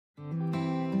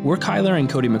We're Kyler and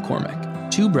Cody McCormick,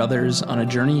 two brothers on a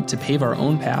journey to pave our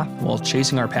own path while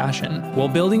chasing our passion. While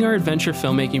building our adventure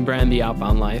filmmaking brand, The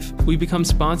Outbound Life, we become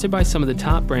sponsored by some of the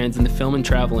top brands in the film and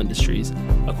travel industries,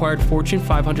 acquired Fortune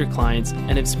 500 clients,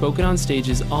 and have spoken on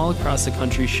stages all across the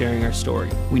country sharing our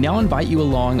story. We now invite you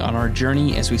along on our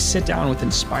journey as we sit down with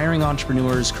inspiring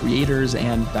entrepreneurs, creators,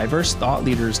 and diverse thought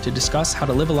leaders to discuss how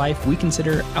to live a life we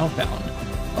consider outbound,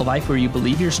 a life where you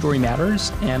believe your story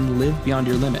matters and live beyond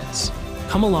your limits.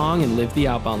 Come along and live the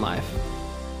outbound life.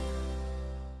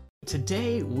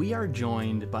 Today, we are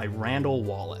joined by Randall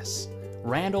Wallace.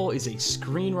 Randall is a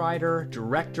screenwriter,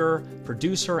 director,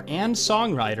 producer, and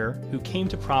songwriter who came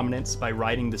to prominence by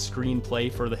writing the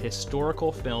screenplay for the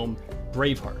historical film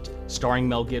Braveheart, starring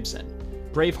Mel Gibson.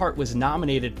 Braveheart was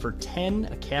nominated for 10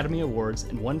 Academy Awards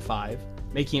and won 5,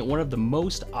 making it one of the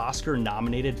most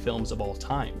Oscar-nominated films of all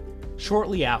time.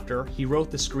 Shortly after, he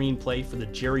wrote the screenplay for the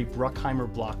Jerry Bruckheimer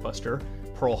blockbuster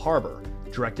Pearl Harbor,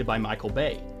 directed by Michael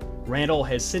Bay. Randall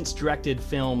has since directed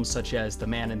films such as The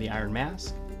Man in the Iron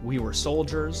Mask, We Were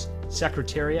Soldiers,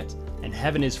 Secretariat, and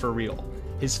Heaven is for Real.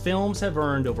 His films have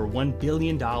earned over $1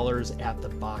 billion at the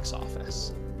box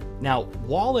office. Now,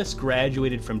 Wallace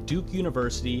graduated from Duke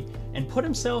University and put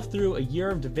himself through a year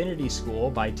of divinity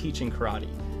school by teaching karate.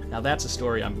 Now that's a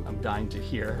story I'm dying to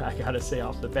hear, I gotta say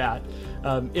off the bat.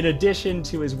 In addition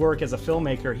to his work as a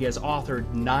filmmaker, he has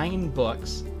authored 9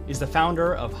 books, is the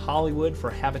founder of Hollywood for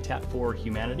Habitat for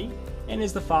Humanity, and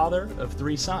is the father of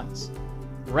 3 sons.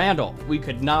 Randall, we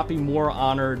could not be more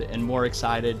honored and more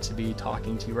excited to be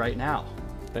talking to you right now.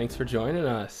 Thanks for joining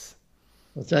us.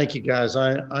 Well, thank you, guys.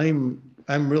 I'm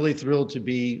really thrilled to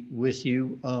be with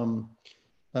you.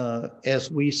 As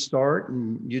we start,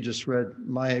 and you just read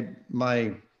my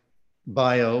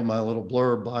bio, my little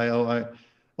blurb bio,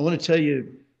 I want to tell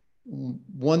you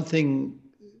one thing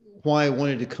why I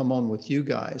wanted to come on with you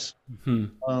guys.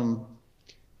 Mm-hmm.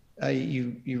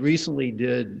 You recently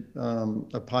did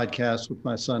a podcast with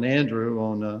my son Andrew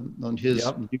on his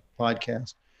new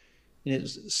podcast. And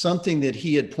it's something that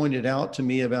he had pointed out to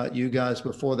me about you guys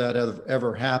before that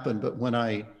ever happened. But when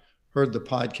I heard the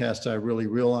podcast, I really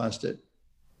realized it.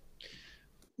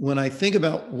 When I think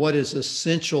about what is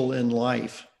essential in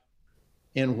life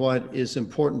and what is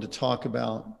important to talk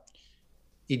about,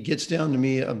 it gets down to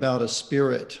me about a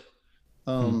spirit.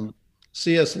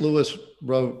 C.S. Lewis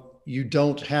wrote, "You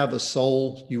don't have a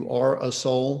soul, you are a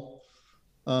soul.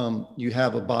 You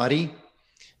have a body."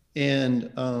 And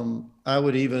I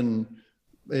would even,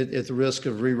 at the risk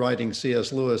of rewriting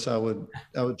C.S. Lewis, I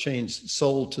would change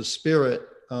soul to spirit.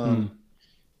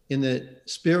 In that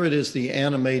spirit is the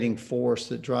animating force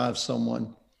that drives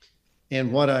someone.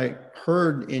 And what I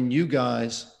heard in you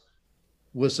guys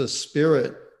was a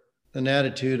spirit, an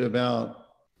attitude about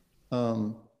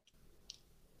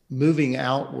moving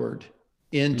outward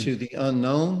into the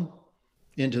unknown,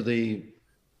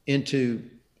 into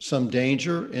some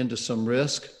danger, into some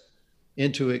risk,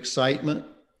 into excitement,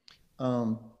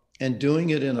 and doing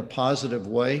it in a positive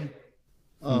way.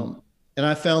 And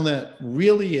I found that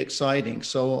really exciting.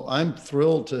 So I'm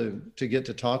thrilled to get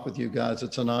to talk with you guys.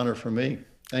 It's an honor for me.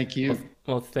 Thank you.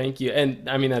 Well, thank you. And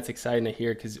I mean, that's exciting to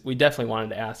hear, because we definitely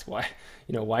wanted to ask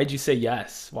why'd you say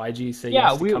yes? Why'd you say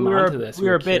yes to come on to this? We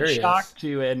were a bit shocked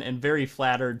too, and very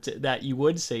flattered that you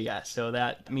would say yes. So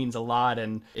that means a lot.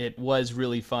 And it was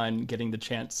really fun getting the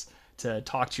chance to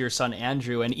talk to your son,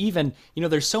 Andrew. And even,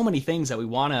 there's so many things that we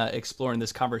want to explore in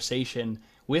this conversation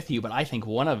with you, but I think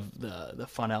one of the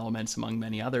fun elements, among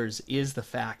many others, is the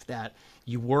fact that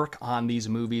you work on these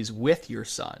movies with your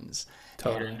sons.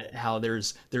 Totally. And how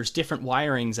there's different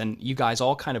wirings, and you guys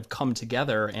all kind of come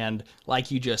together and,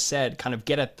 like you just said, kind of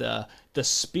get at the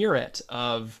spirit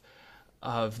of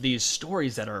these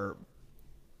stories that are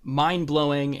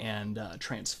mind-blowing and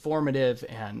transformative,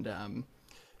 and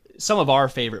some of our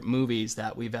favorite movies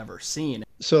that we've ever seen.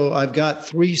 So I've got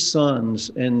 3 sons,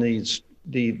 and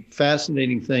the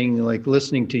fascinating thing, like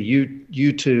listening to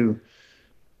you two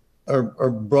are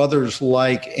brothers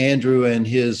like Andrew and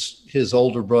his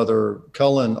older brother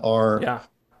Cullen are.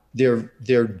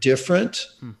 They're different,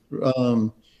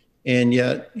 and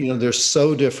yet they're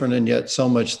so different and yet so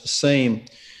much the same.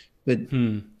 But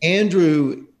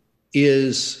Andrew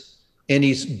is, and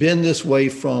he's been this way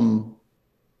from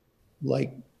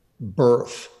like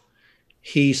birth.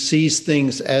 He sees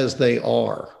things as they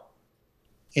are.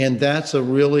 And that's a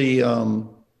really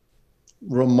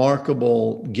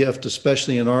remarkable gift,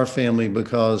 especially in our family,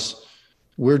 because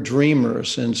we're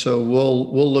dreamers. And so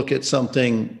we'll look at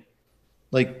something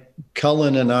like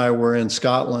Cullen and I were in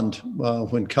Scotland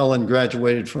when Cullen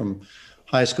graduated from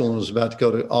high school and was about to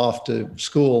go off to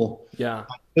school. Yeah.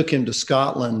 I took him to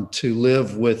Scotland to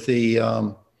live with the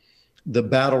the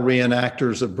battle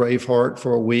reenactors of Braveheart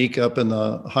for a week up in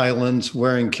the Highlands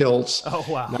wearing kilts. Oh,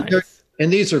 wow. Nice.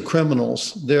 And these are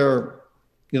criminals. They're,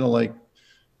 like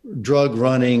drug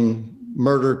running,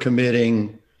 murder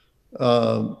committing,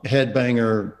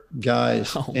 headbanger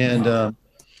guys. Oh,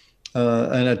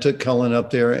 and I took Cullen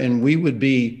up there, and we would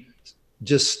be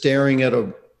just staring at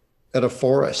a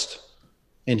forest,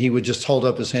 and he would just hold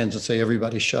up his hands and say,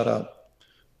 "Everybody shut up,"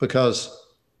 because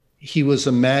he was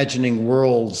imagining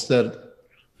worlds that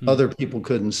other people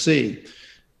couldn't see.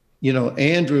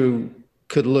 Andrew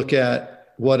could look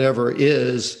at whatever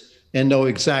is and know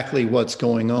exactly what's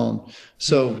going on.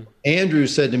 So Andrew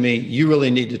said to me, "You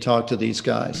really need to talk to these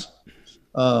guys."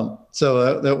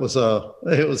 So it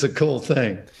was a cool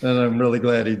thing, and I'm really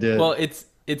glad he did. Well,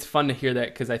 it's fun to hear that,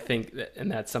 because I think and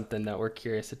that's something that we're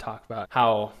curious to talk about.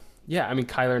 How,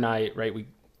 Kyler and I, right, we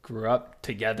grew up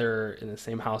together in the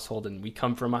same household, and we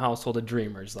come from a household of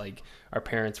dreamers. Like, our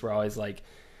parents were always like,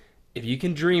 if you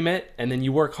can dream it and then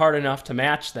you work hard enough to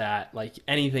match that, like,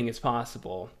 anything is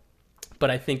possible. But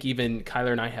I think even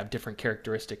Kyler and I have different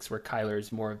characteristics, where Kyler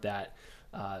is more of that.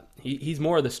 He's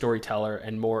more of the storyteller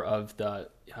and more of the,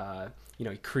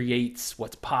 he creates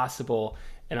what's possible.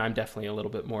 And I'm definitely a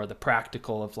little bit more of the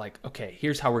practical of like, okay,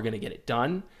 here's how we're going to get it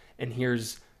done. And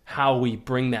here's how we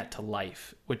bring that to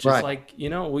life, which is like,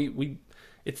 we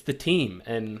it's the team.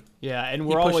 And and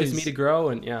he pushes me to grow.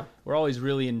 And we're always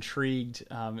really intrigued,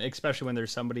 especially when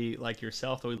there's somebody like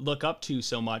yourself that we look up to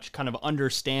so much, kind of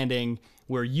understanding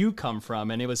where you come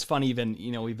from. And it was fun, even,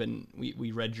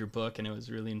 we read your book, and it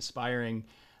was really inspiring.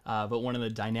 But one of the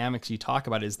dynamics you talk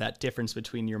about is that difference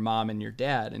between your mom and your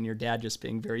dad just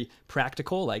being very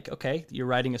practical. Like, okay, you're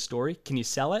writing a story. Can you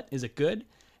sell it? Is it good?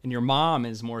 And your mom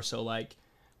is more so like,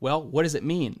 well, what does it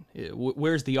mean?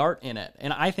 Where's the art in it?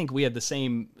 And I think we have the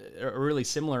same, really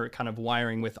similar kind of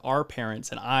wiring with our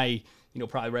parents. And I,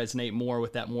 probably resonate more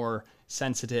with that more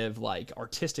sensitive, like,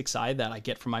 artistic side that I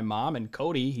get from my mom. And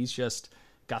Cody, he's just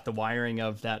got the wiring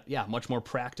of that, much more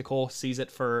practical, sees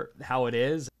it for how it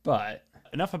is. But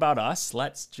enough about us.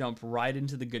 Let's jump right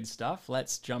into the good stuff.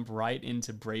 Let's jump right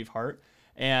into Braveheart.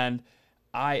 And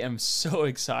I am so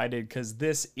excited because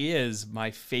this is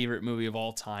my favorite movie of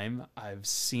all time. I've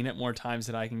seen it more times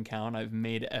than I can count. I've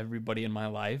made everybody in my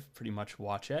life pretty much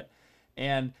watch it.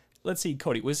 And let's see,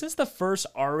 Cody, was this the first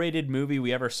R-rated movie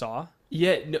we ever saw?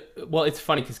 Yeah, no, well, it's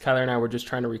funny because Kyler and I were just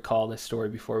trying to recall this story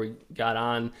before we got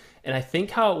on. And I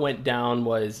think how it went down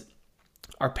was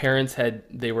our parents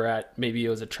they were at, maybe it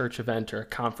was a church event or a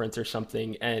conference or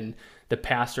something. And the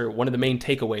pastor, one of the main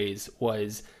takeaways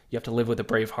was you have to live with a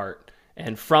brave heart.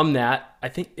 And from that, I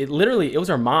think it was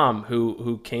our mom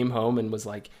who came home and was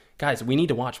like, guys, we need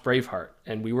to watch Braveheart.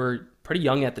 And we were pretty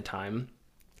young at the time.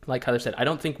 Like Heather said, I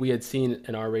don't think we had seen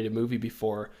an R-rated movie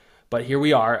before, but here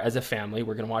we are as a family.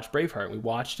 We're going to watch Braveheart. We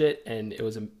watched it, and it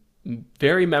was a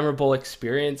very memorable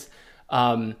experience.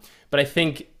 But I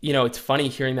think, it's funny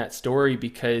hearing that story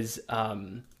because,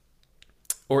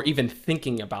 or even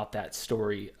thinking about that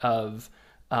story of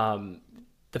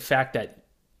the fact that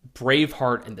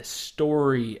Braveheart and the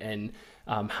story and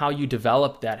how you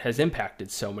develop that has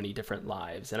impacted so many different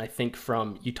lives. And I think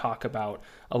you talk about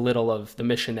a little of the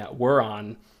mission that we're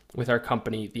on with our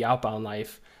company, The Outbound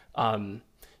Life.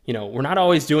 We're not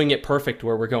always doing it perfect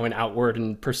where we're going outward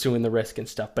and pursuing the risk and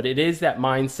stuff, but it is that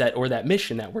mindset or that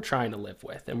mission that we're trying to live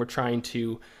with. And we're trying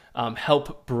to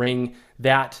help bring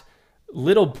that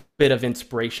little bit of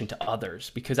inspiration to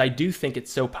others, because I do think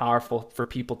it's so powerful for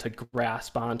people to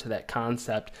grasp onto that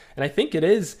concept. And I think it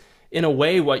is, in a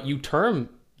way, what you term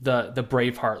the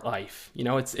Braveheart life.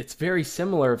 It's very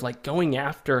similar of like going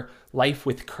after life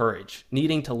with courage,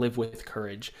 needing to live with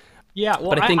courage. Yeah, well,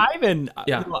 but I think,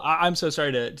 I'm so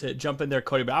sorry to jump in there,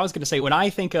 Cody, but I was going to say, when I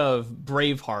think of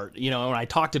Braveheart, when I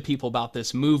talk to people about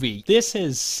this movie, this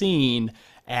is seen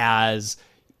as,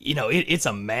 it's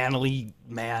a manly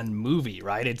man movie,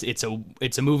 right? It's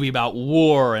a movie about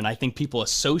war, and I think people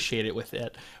associate it with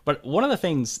it. But one of the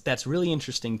things that's really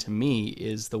interesting to me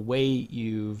is the way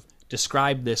you've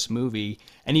described this movie,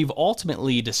 and you've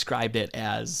ultimately described it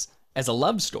as a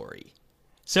love story.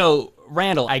 So,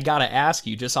 Randall, I gotta ask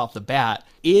you just off the bat,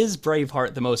 is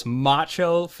Braveheart the most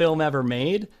macho film ever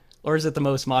made, or is it the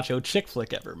most macho chick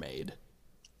flick ever made?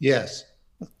 Yes.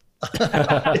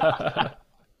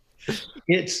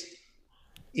 It's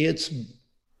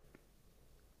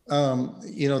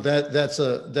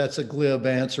that's a glib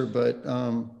answer, but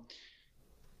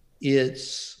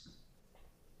it's,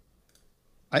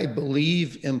 I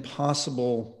believe,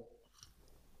 impossible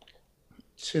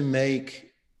to make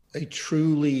a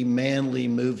truly manly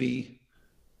movie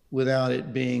without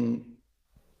it being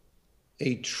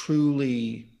a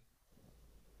truly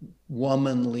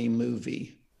womanly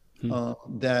movie,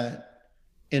 that,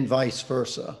 and vice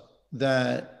versa,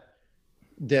 that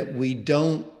we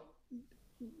don't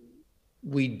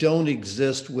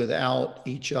exist without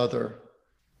each other.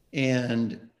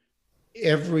 And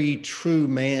every true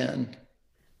man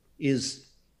is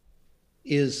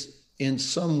in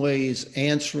some ways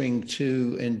answering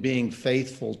to and being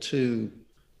faithful to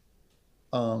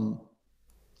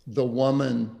the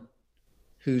woman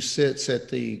who sits at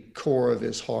the core of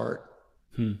his heart.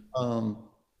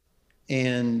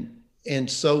 And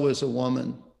so is a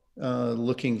woman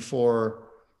looking for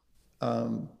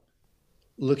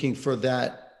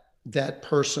that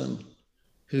person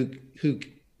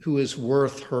who is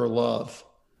worth her love.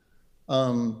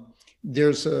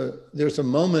 There's a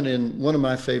moment in one of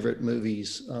my favorite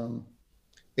movies,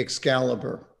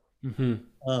 Excalibur,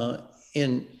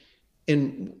 and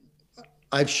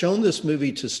I've shown this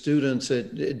movie to students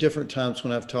at different times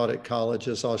when I've taught at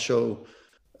colleges. I'll show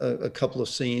a couple of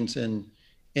scenes, and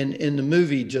the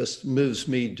movie just moves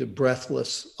me to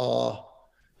breathless awe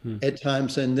at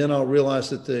times. And then I'll realize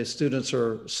that the students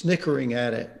are snickering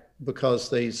at it because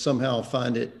they somehow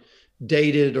find it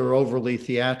dated or overly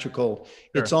theatrical.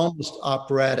 Sure. It's almost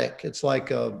operatic. It's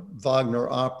like a Wagner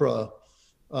opera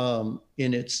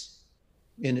in its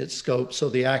scope. So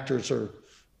the actors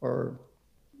are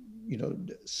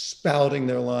spouting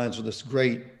their lines with this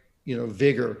great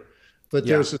vigor. But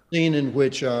there's a scene in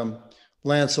which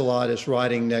Lancelot is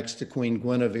riding next to Queen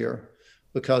Guinevere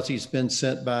because he's been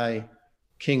sent by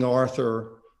King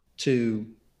Arthur to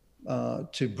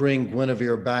bring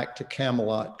Guinevere back to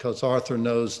Camelot, because Arthur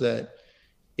knows that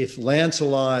if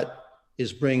Lancelot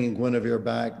is bringing Guinevere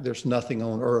back, there's nothing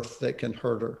on earth that can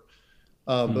hurt her.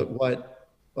 But what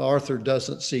Arthur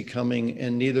doesn't see coming,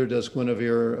 and neither does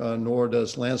Guinevere, nor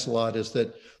does Lancelot, is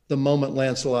that the moment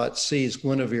Lancelot sees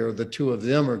Guinevere, the two of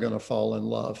them are going to fall in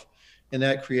love. And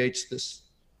that creates this,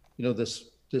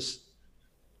 this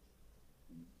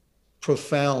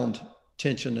profound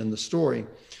tension in the story.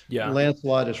 Yeah.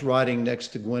 Lancelot is riding next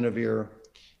to Guinevere,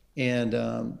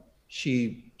 and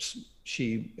she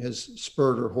has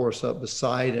spurred her horse up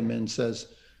beside him and says,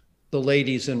 "The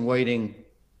ladies in waiting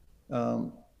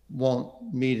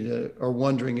want me to, or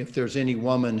wondering if there's any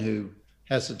woman who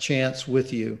has a chance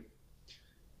with you."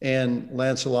 And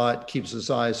Lancelot keeps his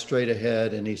eyes straight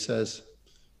ahead, and he says,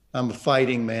 "I'm a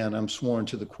fighting man. I'm sworn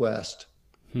to the quest."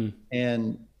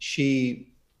 And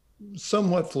she,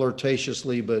 somewhat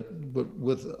flirtatiously, but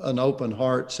with an open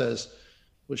heart, says,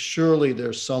 "Well, surely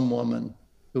there's some woman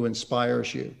who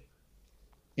inspires you."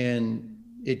 And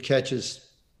it catches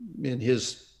in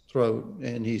his throat,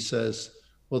 and he says,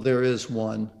 "Well, there is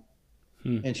one."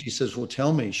 And she says, "Well,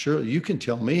 tell me. Sure, you can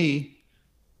tell me."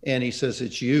 And he says,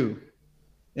 "It's you."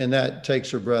 And that takes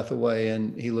her breath away.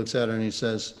 And he looks at her and he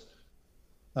says,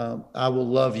 "I will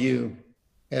love you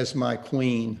as my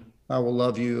queen. I will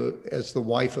love you as the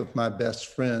wife of my best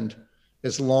friend.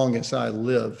 As long as I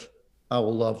live, I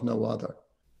will love no other."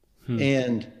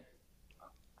 And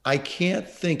I can't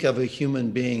think of a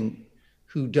human being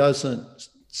who doesn't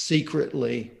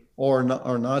secretly or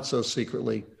not so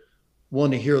secretly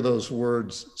want to hear those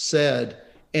words said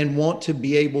and want to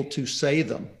be able to say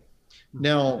them.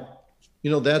 Now,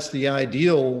 that's the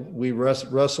ideal. We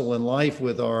wrestle in life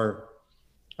with our,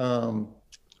 the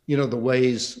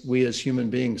ways we as human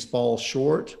beings fall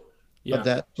short of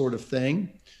that sort of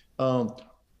thing.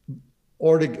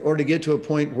 Or to get to a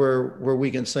point where we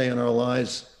can say in our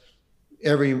lives,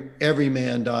 every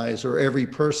man dies or every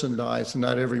person dies, and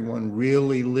not everyone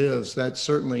really lives. That's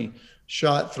certainly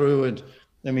shot through. And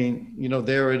I mean,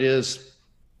 there it is,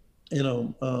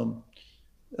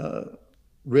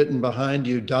 written behind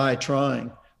you, "Die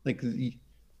trying." Like,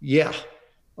 yeah.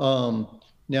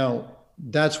 Now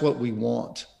that's what we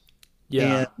want.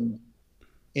 Yeah.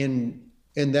 And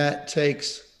that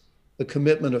takes the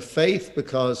commitment of faith,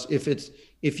 because if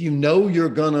you're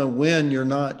gonna win, you're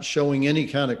not showing any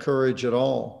kind of courage at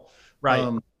all.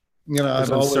 Right. There's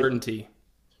uncertainty.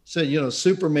 So,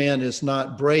 Superman is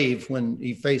not brave when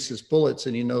he faces bullets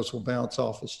and he knows will bounce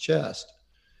off his chest.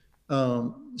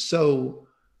 So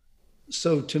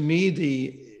to me,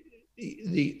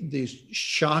 the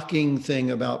shocking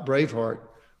thing about Braveheart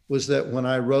was that when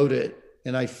I wrote it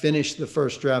and I finished the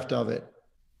first draft of it,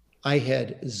 I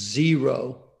had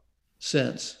zero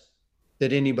sense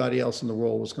that anybody else in the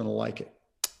world was going to like it.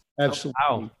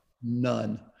 Absolutely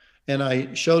none. And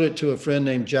I showed it to a friend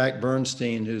named Jack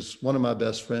Bernstein, who's one of my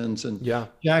best friends. And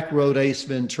Jack wrote Ace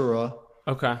Ventura.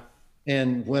 Okay.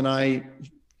 And when I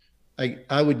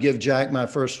would give Jack my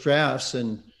first drafts,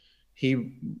 and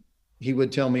he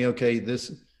would tell me, okay,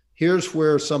 here's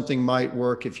where something might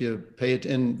work if you pay it,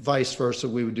 and vice versa.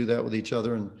 We would do that with each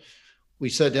other. And we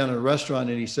sat down at a restaurant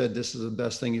and he said, this is the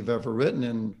best thing you've ever written.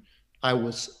 And I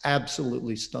was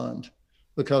absolutely stunned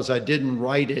because I didn't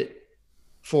write it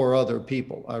for other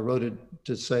people. I wrote it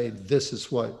to say, this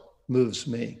is what moves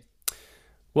me.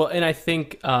 Well, and I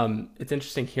think it's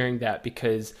interesting hearing that,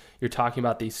 because you're talking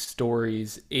about these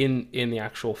stories in the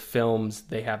actual films.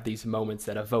 They have these moments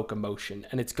that evoke emotion,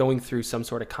 and it's going through some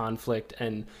sort of conflict,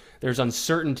 and there's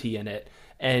uncertainty in it.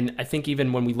 And I think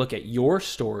even when we look at your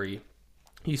story,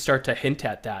 you start to hint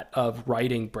at that of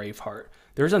writing Braveheart.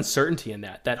 There's uncertainty in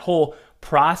that whole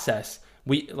process.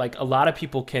 Like a lot of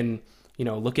people can,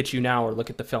 look at you now or look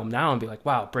at the film now and be like,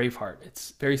 wow, Braveheart,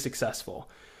 it's very successful.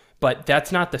 But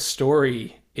that's not the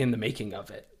story in the making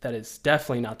of it. That is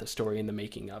definitely not the story in the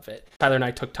making of it. Tyler and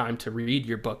I took time to read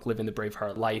your book, Living the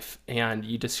Braveheart Life, and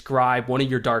you describe one of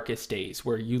your darkest days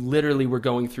where you literally were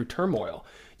going through turmoil.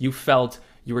 You felt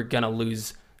you were going to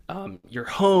lose your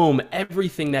home,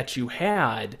 everything that you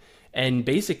had. And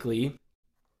basically,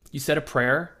 you said a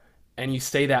prayer, and you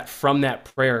say that from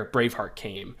that prayer, Braveheart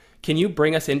came. Can you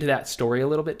bring us into that story a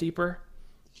little bit deeper?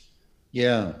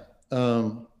 Yeah.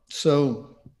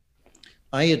 So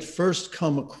I had first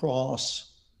come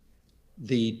across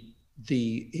the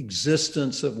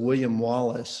existence of William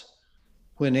Wallace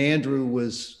when Andrew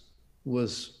was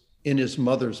in his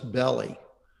mother's belly.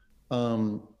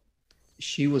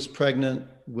 She was pregnant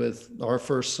with our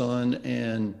first son,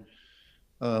 and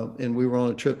we were on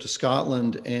a trip to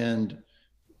Scotland and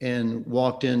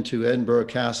walked into Edinburgh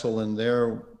Castle, and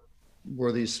there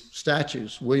were these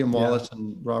statues, William Wallace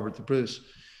and Robert the Bruce.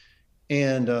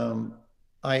 And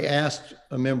I asked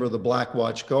a member of the Black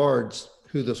Watch Guards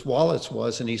who this Wallace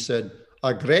was, and he said,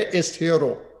 "Our greatest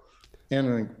hero." And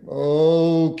I'm like,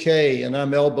 okay. And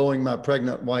I'm elbowing my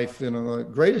pregnant wife, and I'm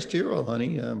like, "Greatest hero,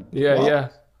 honey."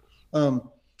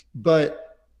 But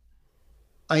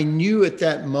I knew at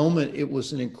that moment it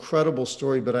was an incredible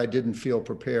story, but I didn't feel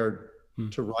prepared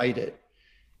to write it.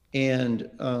 And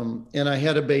I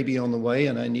had a baby on the way,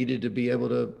 and I needed to be able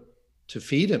to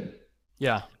feed him.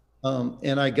 Yeah.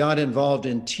 And I got involved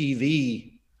in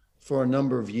TV for a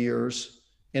number of years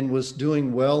and was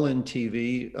doing well in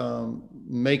TV,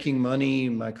 making money.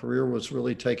 My career was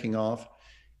really taking off.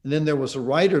 And then there was a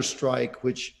writer's strike,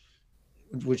 which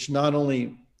not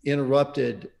only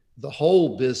interrupted the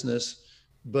whole business,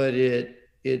 but it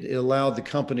allowed the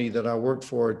company that I worked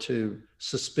for to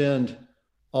suspend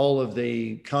all of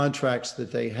the contracts that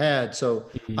they had. So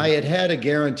I had a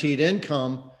guaranteed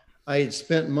income. I had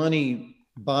spent money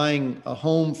buying a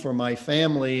home for my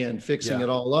family and fixing it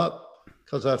all up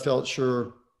because I felt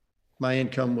sure my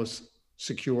income was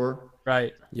secure.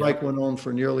 Right. Strike went on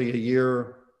for nearly a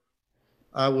year.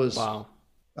 I was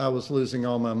losing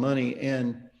all my money.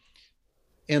 And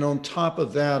on top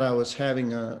of that, I was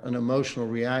having an emotional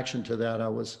reaction to that. I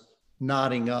was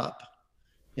knotting up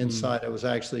inside. I was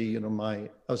actually, I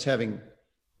was having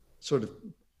sort of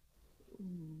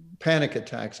panic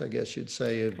attacks, I guess you'd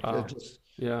say.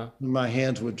 My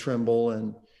hands would tremble.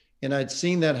 And I'd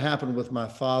seen that happen with my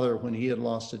father when he had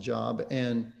lost a job.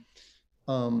 And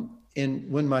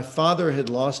when my father had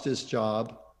lost his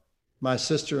job, my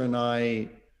sister and I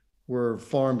were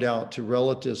farmed out to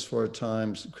relatives for a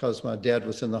time because my dad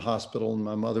was in the hospital and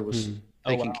my mother was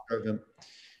taking care of him.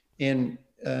 And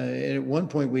at one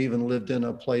point we even lived in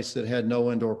a place that had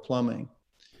no indoor plumbing.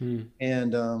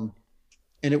 And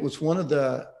it was one of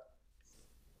the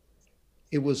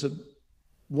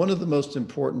most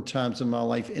important times in my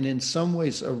life, and in some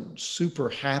ways a super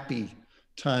happy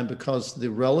time, because the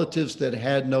relatives that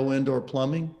had no indoor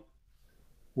plumbing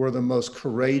were the most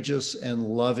courageous and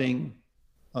loving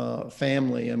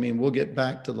family. I mean, we'll get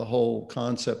back to the whole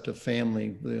concept of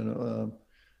family,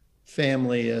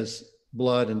 family as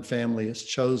blood and family as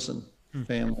chosen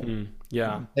family.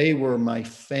 They were my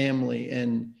family,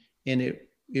 and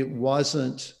it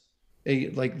wasn't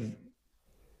like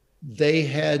they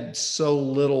had so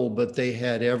little, but they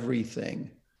had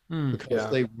everything because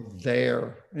they were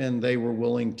there and they were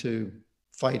willing to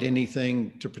fight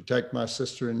anything to protect my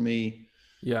sister and me.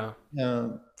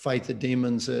 Fight the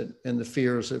demons and the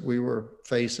fears that we were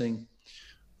facing.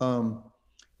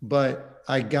 But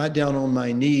I got down on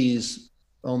my knees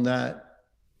on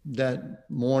that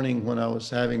morning when I was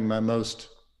having my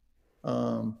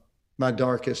my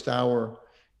darkest hour.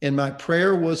 And my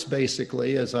prayer was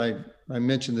basically, as I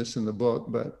mentioned this in the book,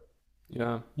 but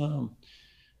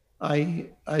I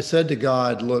said to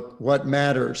God, look, what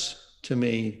matters to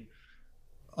me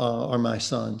are my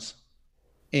sons.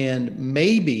 And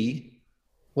maybe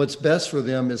what's best for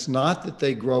them is not that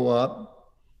they grow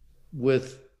up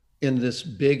with in this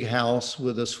big house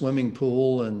with a swimming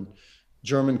pool and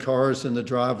German cars in the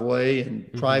driveway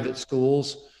and private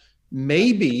schools.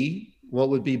 Maybe what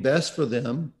would be best for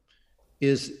them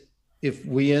is if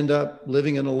we end up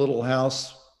living in a little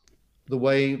house the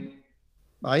way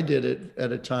I did it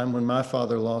at a time when my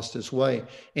father lost his way.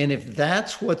 And if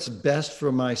that's what's best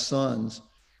for my sons,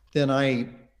 then I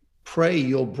pray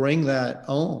you'll bring that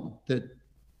on, that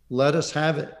let us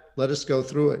have it. Let us go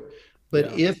through it.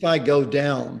 But if I go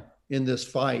down in this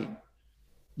fight,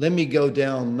 let me go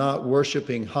down not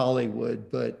worshiping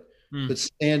Hollywood, but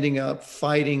standing up,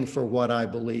 fighting for what I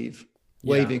believe,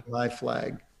 waving my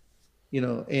flag,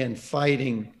 and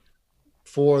fighting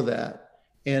for that.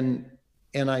 And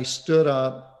I stood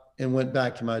up and went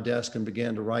back to my desk and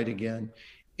began to write again.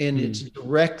 And it's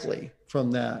directly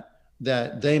from that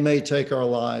they may take our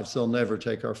lives, they'll never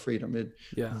take our freedom.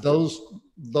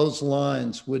 Those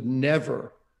lines would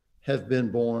never have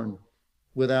been born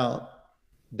without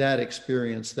that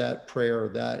experience, that prayer,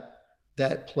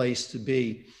 that place to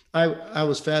be. I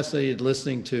was fascinated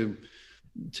listening to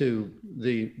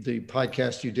the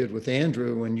podcast you did with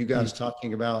Andrew, and you guys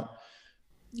talking about,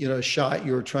 a shot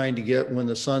you were trying to get when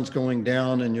the sun's going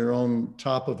down and you're on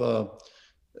top of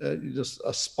just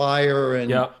a spire,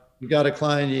 and you got to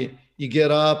climb. You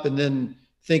get up and then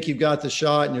think you've got the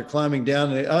shot, and you're climbing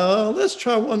down. And let's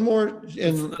try one more.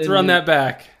 Let's run that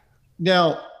back.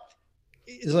 Now,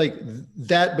 it's like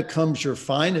that becomes your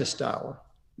finest hour.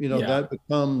 That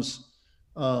becomes.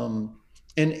 And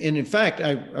in fact,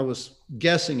 I was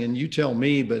guessing, and you tell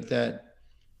me, but that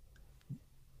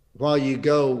while you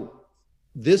go,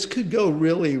 this could go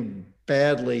really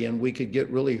badly, and we could get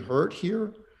really hurt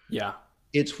here. Yeah.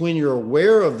 It's when you're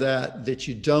aware of that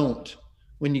you don't.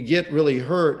 When you get really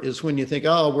hurt is when you think,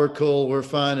 oh, we're cool, we're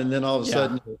fine. And then all of a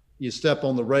sudden you step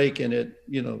on the rake and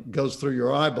it, goes through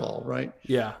your eyeball. Right.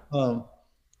 Yeah.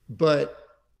 But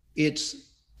it's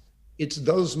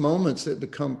those moments that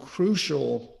become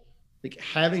crucial, like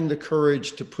having the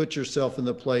courage to put yourself in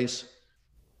the place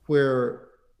where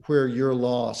you're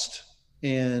lost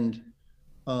and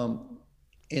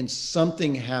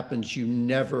something happens you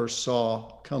never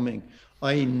saw coming.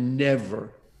 I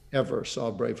never, ever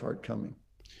saw Braveheart coming.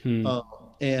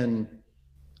 And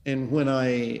when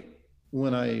I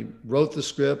wrote the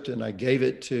script and I gave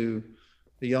it to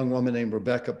a young woman named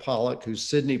Rebecca Pollock, who's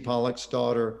Sidney Pollock's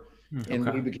daughter,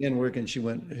 and we began working, she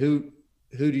went, who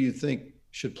do you think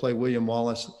should play William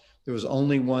Wallace? There was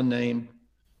only one name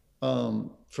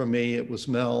for me. It was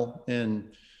Mel,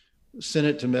 and sent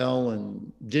it to Mel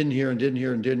and didn't hear, and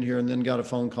then got a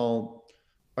phone call.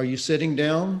 Are you sitting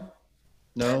down?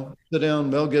 No, sit down.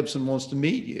 Mel Gibson wants to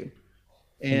meet you.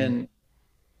 And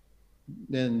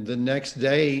then the next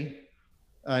day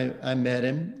I met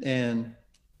him, and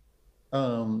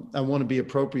I want to be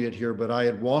appropriate here, but I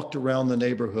had walked around the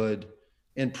neighborhood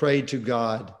and prayed to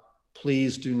God,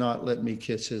 please do not let me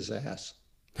kiss his ass.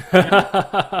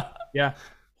 Yeah.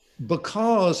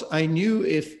 Because I knew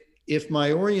if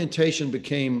my orientation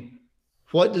became,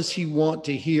 what does he want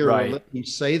to hear? Right. Let me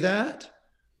say that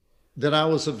I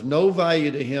was of no value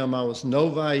to him. I was no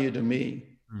value to me.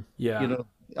 Yeah.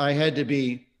 I had to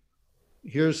be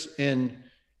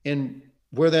and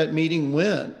where that meeting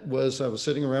went was I was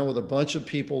sitting around with a bunch of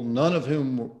people, none of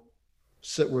whom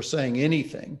were saying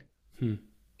anything.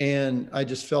 And I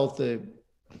just felt the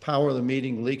power of the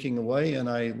meeting leaking away. And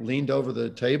I leaned over the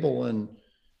table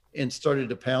and started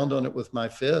to pound on it with my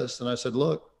fist. And I said,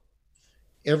 look,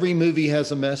 every movie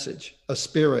has a message, a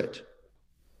spirit,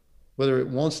 whether it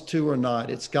wants to or not,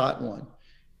 it's got one.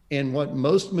 And what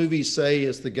most movies say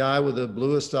is the guy with the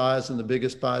bluest eyes and the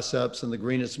biggest biceps and the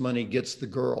greenest money gets the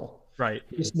girl. Right.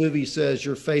 This movie says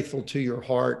you're faithful to your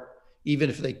heart. Even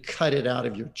if they cut it out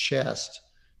of your chest,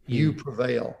 you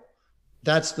prevail.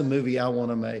 That's the movie I want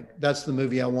to make. That's the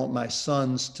movie I want my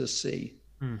sons to see.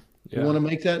 You want to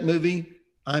make that movie?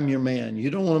 I'm your man. You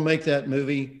don't want to make that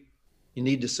movie? You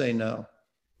need to say no.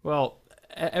 Well,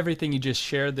 everything you just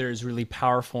shared there is really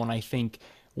powerful. And I think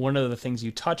one of the things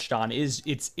you touched on is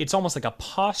it's almost like a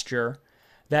posture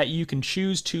that you can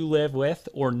choose to live with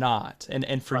or not.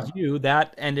 And for you,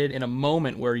 that ended in a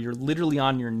moment where you're literally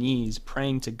on your knees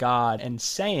praying to God and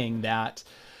saying that,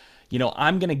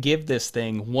 I'm going to give this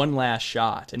thing one last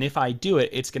shot. And if I do it,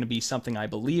 it's going to be something I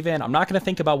believe in. I'm not going to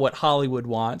think about what Hollywood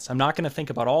wants. I'm not going to think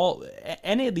about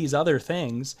any of these other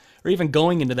things, or even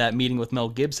going into that meeting with Mel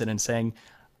Gibson and saying,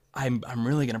 I'm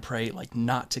really going to pray like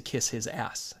not to kiss his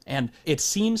ass. And it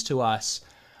seems to us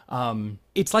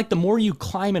It's like the more you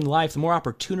climb in life, the more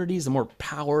opportunities, the more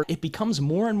power, it becomes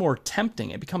more and more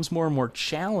tempting. It becomes more and more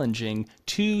challenging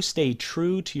to stay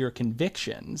true to your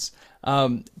convictions.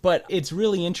 But it's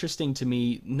really interesting to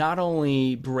me, not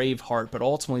only Braveheart, but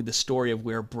ultimately the story of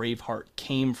where Braveheart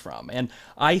came from. And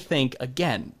I think,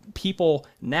 again, people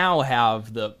now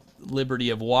have the liberty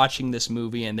of watching this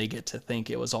movie and they get to think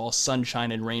it was all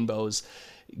sunshine and rainbows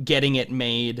getting it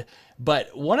made.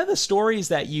 But one of the stories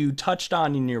that you touched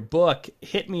on in your book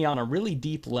hit me on a really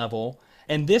deep level.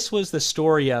 And this was the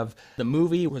story of the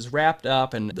movie was wrapped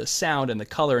up and the sound and the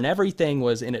color and everything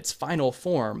was in its final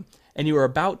form. And you were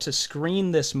about to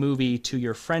screen this movie to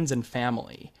your friends and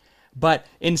family. But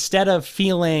instead of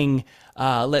feeling,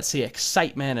 let's say,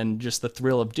 excitement and just the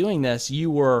thrill of doing this,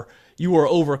 you were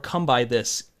overcome by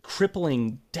this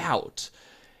crippling doubt.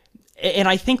 And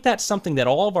I think that's something that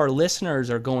all of our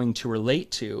listeners are going to relate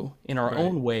to in our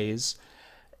own ways.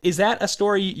 Is that a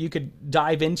story you could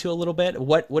dive into a little bit?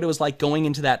 What it was like going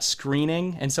into that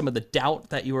screening and some of the doubt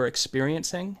that you were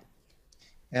experiencing?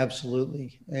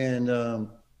 Absolutely. And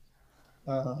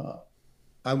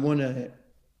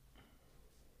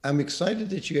I'm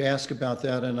excited that you ask about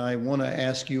that. And I want to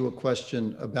ask you a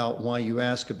question about why you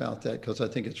ask about that, because I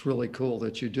think it's really cool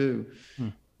that you do.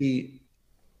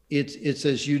 It's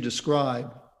as you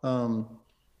describe. The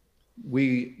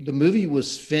movie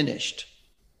was finished,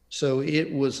 so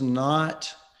it was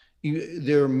not.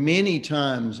 There are many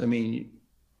times. I mean,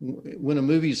 when a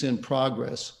movie's in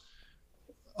progress,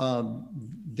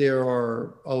 there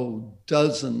are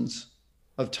dozens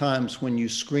of times when you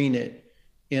screen it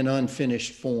in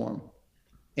unfinished form,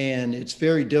 and it's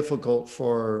very difficult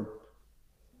for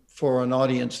an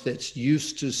audience that's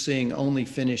used to seeing only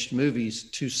finished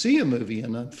movies to see a movie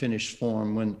in unfinished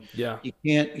form when you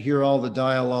can't hear all the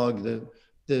dialogue,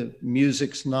 the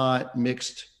music's not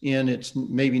mixed in, it's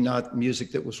maybe not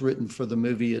music that was written for the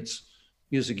movie, it's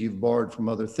music you've borrowed from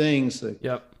other things,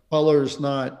 the color's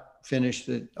not finished,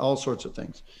 all sorts of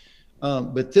things.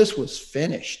 But this was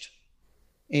finished.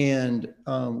 And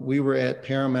we were at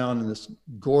Paramount in this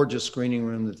gorgeous screening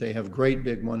room that they have, great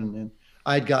big one, and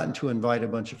I'd gotten to invite a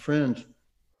bunch of friends,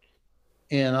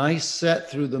 and I sat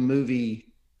through the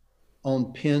movie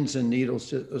on pins and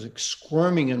needles. It was like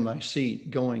squirming in my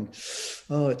seat going,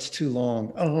 oh, it's too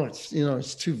long. Oh,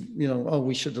 it's too, oh,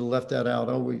 we should have left that out.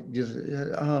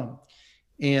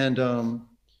 And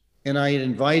I had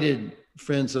invited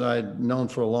friends that I'd known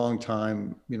for a long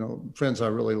time, friends I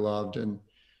really loved.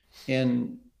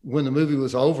 And when the movie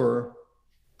was over,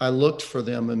 I looked for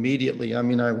them immediately. I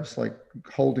mean, I was like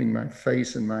holding my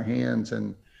face in my hands,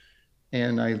 and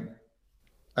I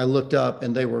looked up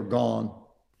and they were gone.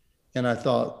 And I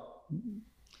thought,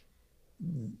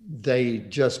 they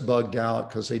just bugged out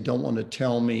because they don't want to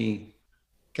tell me,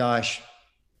 gosh,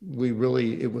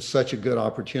 it was such a good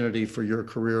opportunity for your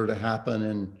career to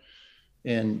happen,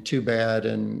 and too bad.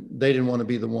 And they didn't want to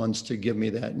be the ones to give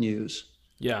me that news.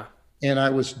 Yeah. And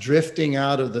I was drifting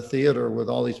out of the theater with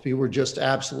all these people who were just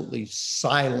absolutely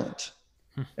silent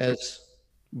as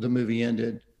the movie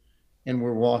ended. And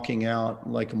we're walking out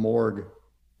like a morgue.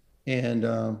 And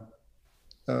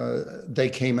they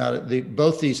came out,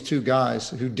 both these two guys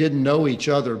who didn't know each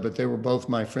other, but they were both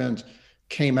my friends,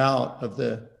 came out of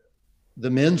the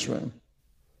men's room.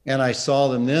 And I saw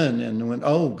them then and went,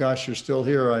 oh gosh, you're still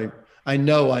here. I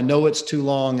know it's too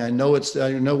long. I know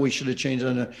we should have changed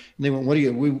it. And they went,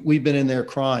 we've been in there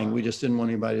crying. We just didn't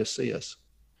want anybody to see us.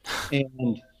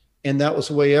 And that was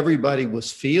the way everybody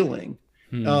was feeling.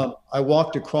 I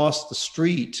walked across the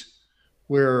street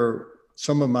where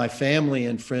some of my family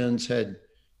and friends had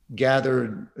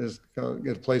gathered at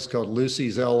a place called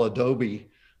Lucy's El Adobe,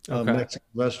 Mexican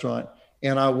restaurant.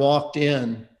 And I walked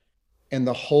in and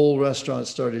the whole restaurant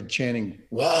started chanting,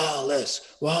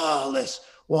 Wallace, Wallace,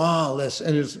 Wallace.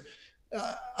 And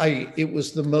it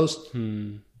was the most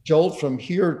jolt from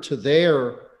here to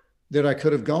there that I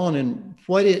could have gone. And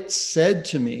what it said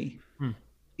to me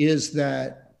is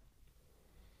that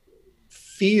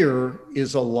fear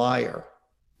is a liar.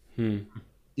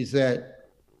 Is that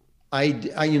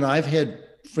I've had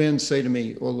friends say to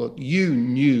me, well, look, you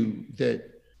knew that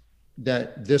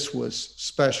this was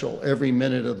special every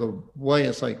minute of the way.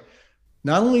 It's like,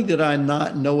 not only did I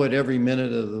not know it every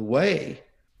minute of the way,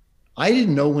 I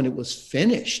didn't know when it was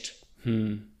finished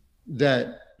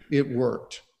that it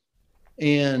worked.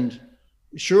 And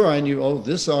sure, I knew, oh,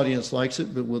 this audience likes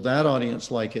it, but will that audience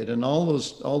like it? And all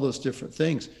those different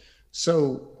things.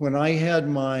 So when I had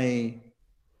my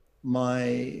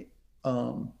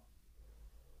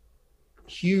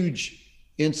huge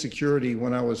insecurity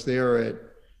when I was there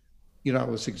I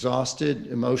was exhausted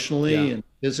emotionally and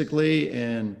physically,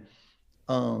 and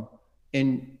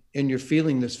and you're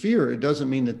feeling this fear, it doesn't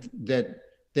mean that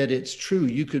it's true.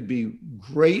 You could be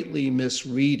greatly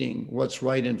misreading what's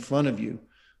right in front of you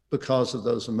because of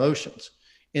those emotions.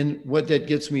 And what that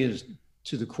gets me is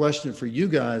to the question for you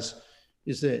guys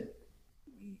is that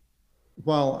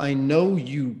while I know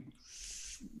you,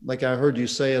 like I heard you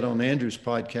say it on Andrew's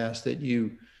podcast, that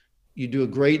you do a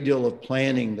great deal of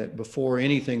planning, that before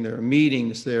anything, there are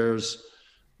meetings, there's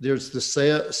the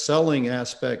selling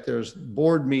aspect, there's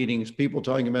board meetings, people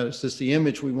talking about, is this the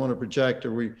image we want to project?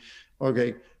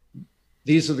 Okay,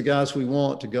 these are the guys we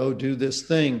want to go do this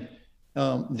thing.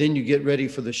 Then you get ready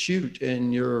for the shoot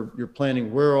and you're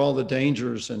planning where are all the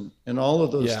dangers and all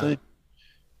of those things.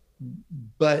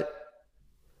 But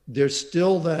there's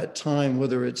still that time,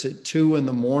 whether it's at 2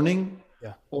 a.m.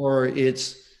 or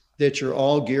it's that you're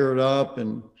all geared up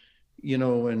and,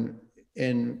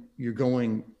 and you're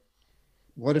going,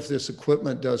 what if this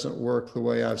equipment doesn't work the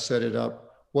way I've set it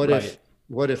up? What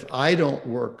if I don't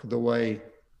work the way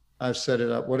I've set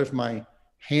it up? What if my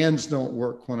hands don't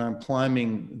work when I'm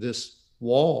climbing this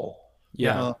wall?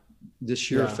 This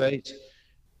sheer face.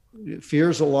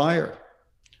 Fear's a liar.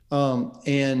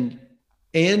 And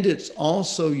it's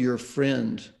also your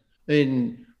friend.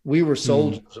 And We Were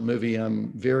Soldiers, a movie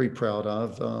I'm very proud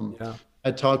of.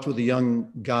 I talked with a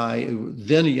young guy,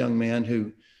 then a young man,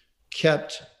 who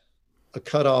kept a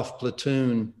cut off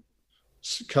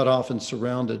and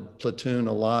surrounded platoon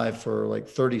alive for like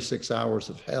 36 hours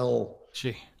of hell.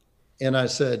 Gee. And I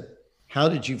said, how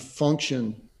did you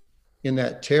function in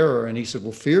that terror? And he said,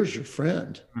 well, fear's your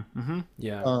friend.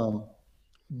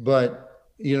 But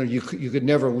you could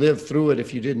never live through it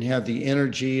if you didn't have the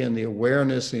energy and the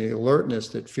awareness and the alertness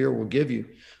that fear will give you.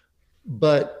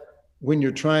 But when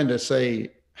you're trying to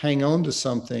say, hang on to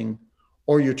something,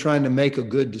 or you're trying to make a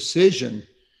good decision,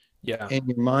 and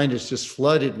your mind is just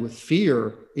flooded with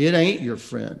fear, it ain't your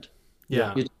friend.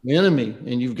 It's the enemy,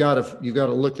 and you've got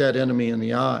to look that enemy in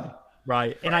the eye.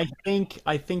 Right. And I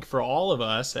think for all of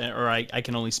us, or I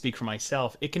can only speak for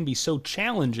myself, it can be so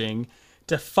challenging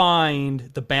to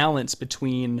find the balance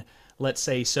between, let's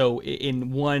say, so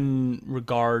in one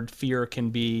regard, fear can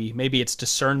be, maybe it's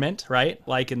discernment, right?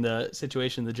 Like in the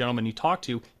situation, the gentleman you talked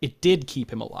to, it did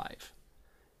keep him alive.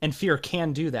 And fear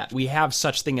can do that. We have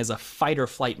such thing as a fight or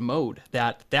flight mode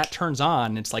that turns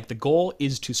on. It's like the goal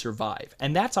is to survive.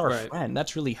 And that's our friend.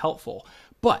 That's really helpful.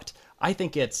 But I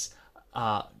think it's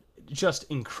just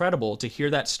incredible to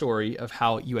hear that story of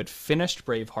how you had finished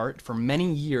Braveheart. For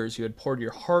many years, you had poured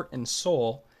your heart and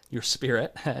soul, your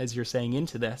spirit, as you're saying,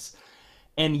 into this.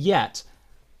 And yet,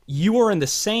 you were in the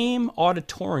same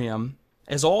auditorium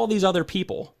as all these other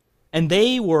people, and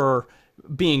they were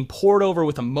being poured over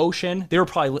with emotion. They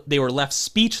were left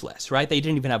speechless, right? They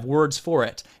didn't even have words for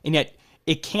it. And yet,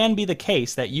 it can be the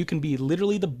case that you can be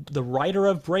literally the writer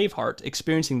of Braveheart,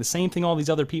 experiencing the same thing all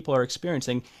these other people are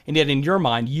experiencing, and yet in your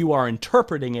mind, you are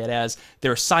interpreting it as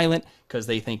they're silent because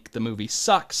they think the movie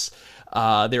sucks,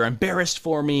 they're embarrassed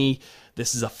for me,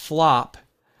 this is a flop.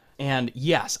 And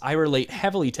yes, I relate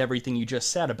heavily to everything you just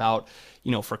said about,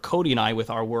 for Cody and I with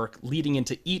our work leading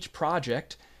into each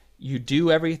project, you do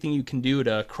everything you can do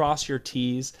to cross your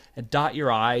T's and dot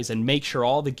your I's and make sure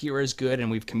all the gear is good,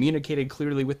 and we've communicated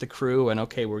clearly with the crew, and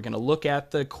okay, we're going to look at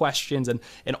the questions and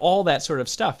all that sort of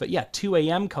stuff. But yeah, 2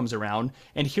 a.m. comes around,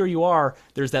 and here you are,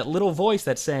 there's that little voice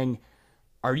that's saying,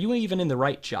 are you even in the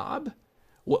right job?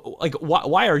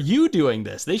 Why are you doing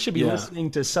this? They should be listening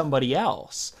to somebody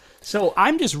else. So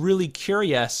I'm just really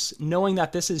curious, knowing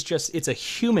that this is it's a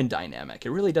human dynamic. It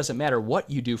really doesn't matter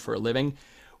what you do for a living.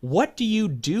 What do you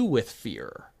do with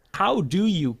fear? How do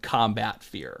you combat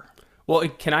fear? Well,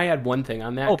 can I add one thing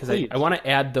on that? Because I want to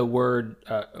add the word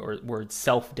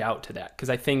self-doubt to that. Because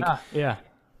I think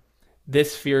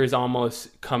this fear is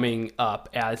almost coming up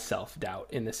as self-doubt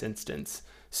in this instance.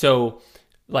 So,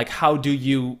 like, how do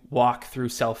you walk through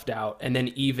self-doubt? And then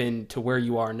even to where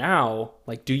you are now,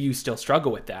 like, do you still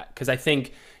struggle with that? Because I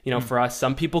think, for us,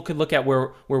 some people could look at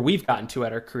where we've gotten to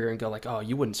at our career and go like, oh,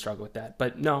 you wouldn't struggle with that.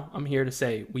 But no, I'm here to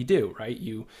say we do, right?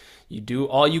 You do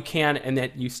all you can, and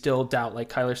that you still doubt. Like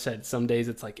Kyler said, some days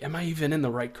it's like, am I even in the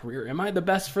right career? Am I the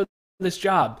best for this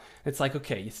job? It's like,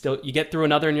 okay, you get through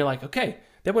another and you're like, okay,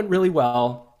 that went really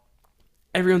well.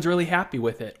 Everyone's really happy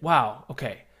with it. Wow,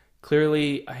 okay.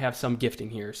 Clearly I have some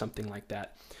gifting here or something like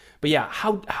that. But yeah,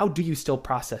 how do you still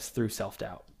process through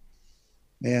self-doubt?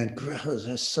 Man,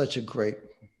 that's such a great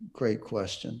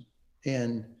question.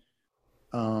 And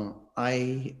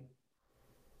I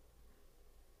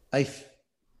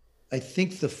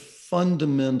think the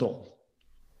fundamental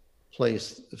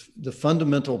place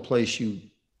you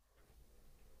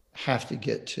have to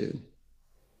get to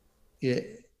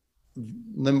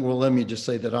let me just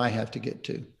say that I have to get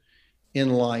to in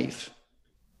life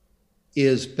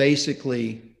is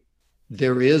basically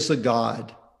there is a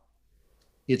God.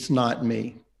 It's not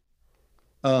me.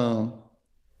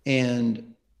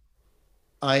 And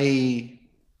I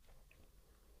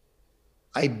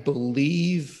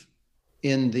believe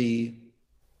in the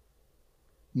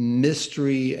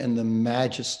mystery and the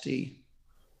majesty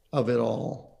of it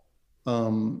all,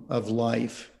 of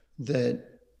life.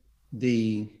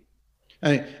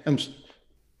 I'm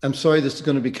sorry, this is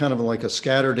going to be kind of like a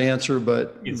scattered answer,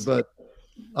 but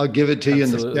I'll give it to you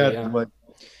in the scattered way.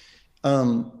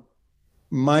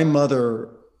 My mother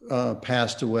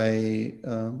passed away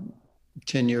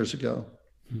 10 years ago,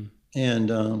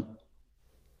 and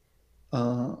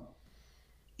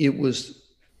it was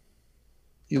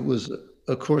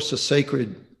of course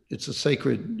it's a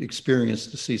sacred experience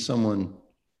to see someone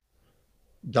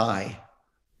die,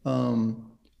 and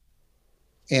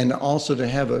also to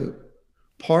have a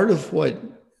part of what,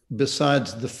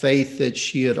 besides the faith that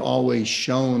she had always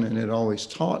shown and had always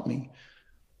taught me,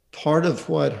 part of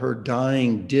what her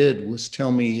dying did was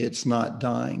tell me it's not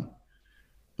dying.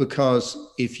 Because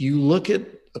if you look at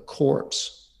a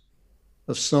corpse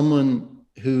of someone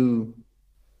who,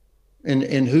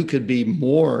 and who could be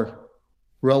more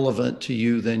relevant to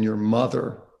you than your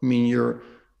mother, I mean,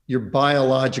 your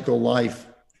biological life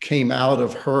came out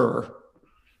of her.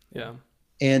 Yeah.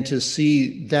 And to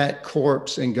see that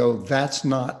corpse and go, that's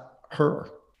not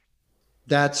her.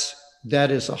 That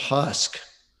is a husk.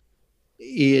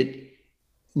 And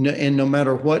no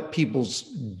matter what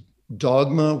people's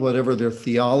dogma, whatever their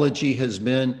theology has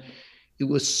been, it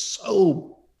was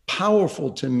so powerful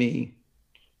to me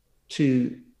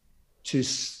to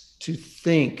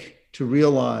think, to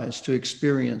realize, to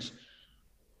experience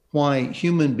why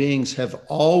human beings have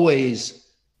always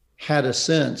had a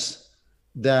sense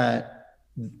that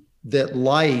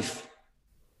life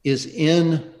is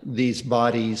in these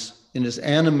bodies and is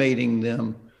animating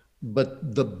them,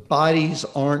 but the bodies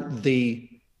aren't the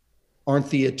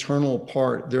eternal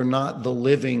part. They're not the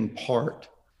living part.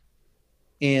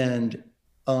 And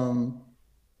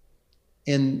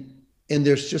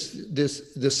there's just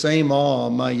the same awe.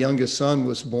 My youngest son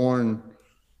was born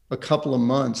a couple of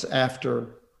months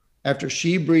after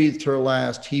she breathed her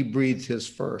last, he breathed his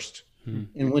first.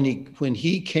 And when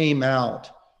he came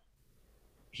out,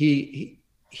 he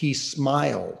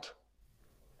smiled,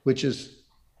 which is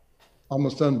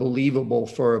almost unbelievable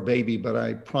for a baby, but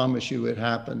I promise you it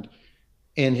happened.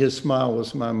 And his smile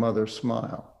was my mother's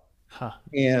smile. Huh.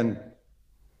 And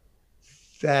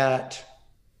that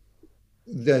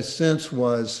the sense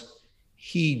was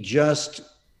he just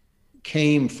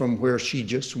came from where she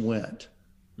just went.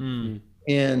 And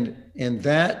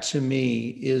that to me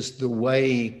is the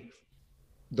way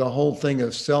the whole thing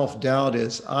of self-doubt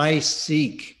is. I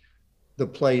seek the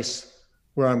place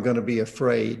where I'm going to be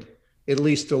afraid, at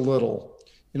least a little.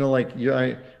 You know, like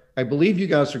I believe you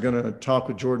guys are going to talk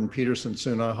with Jordan Peterson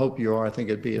soon. I hope you are. I think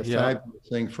it'd be a fabulous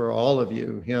thing for all of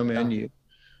you, him and you.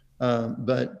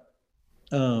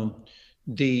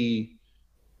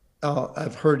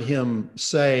 I've heard him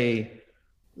say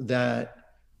that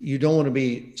you don't want to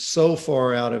be so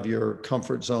far out of your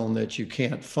comfort zone that you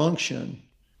can't function,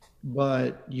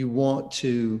 but you want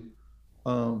to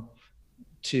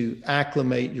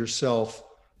acclimate yourself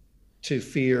to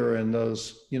fear and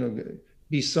those,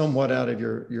 be somewhat out of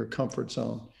your comfort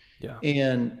zone. Yeah.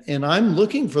 And I'm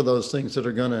looking for those things that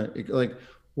are gonna, like,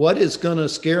 what is gonna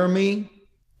scare me,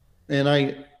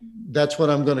 and that's what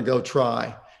I'm gonna go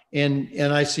try. And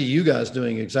I see you guys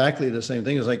doing exactly the same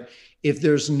thing. It's like, if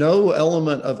there's no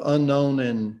element of unknown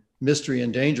and mystery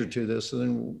and danger to this,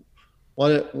 then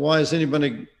why is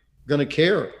anybody going to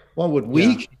care? Why would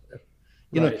we care?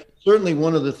 You know, certainly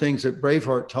one of the things that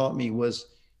Braveheart taught me was,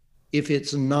 if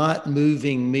it's not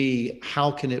moving me, how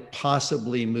can it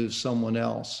possibly move someone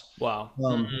else? Wow.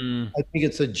 I think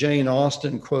it's a Jane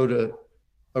Austen quote,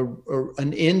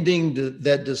 an ending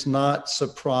that does not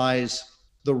surprise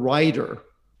the writer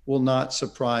will not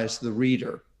surprise the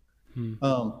reader.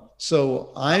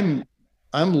 So I'm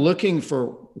looking for,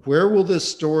 where will this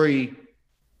story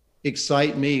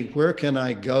excite me? Where can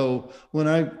I go? When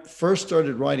I first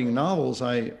started writing novels,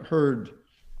 I heard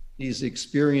these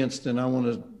experienced, and I want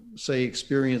to say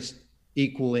experienced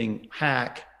equaling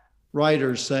hack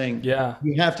writers saying,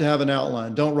 you have to have an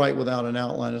outline. Don't write without an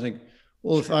outline. I think,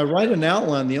 well, if I write an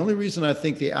outline, the only reason I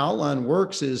think the outline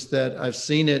works is that I've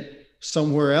seen it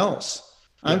somewhere else.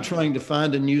 I'm trying to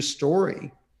find a new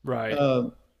story. Right.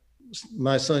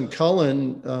 My son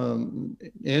Cullen,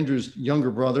 Andrew's younger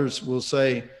brothers, will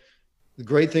say the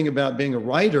great thing about being a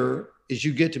writer is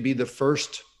you get to be the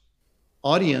first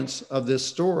audience of this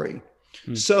story.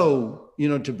 So,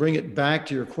 to bring it back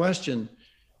to your question,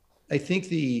 I think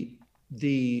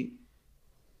the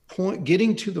point,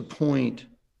 getting to the point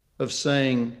of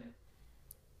saying,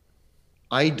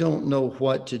 I don't know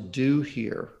what to do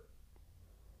here,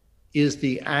 is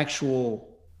the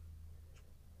actual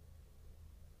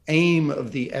aim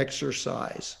of the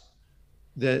exercise.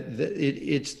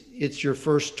 It's your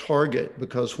first target,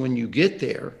 because when you get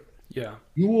there,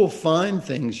 you will find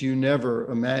things you never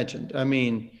imagined. I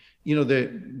mean,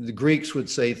 the Greeks would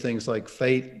say things like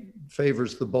fate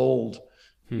favors the bold.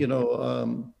 A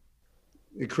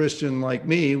Christian like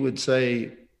me would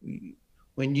say,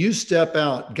 when you step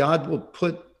out, God will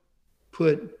put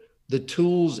the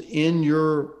tools in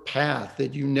your path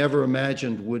that you never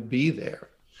imagined would be there.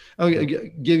 I'll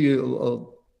give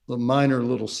you a minor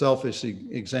little selfish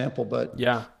example, but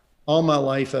all my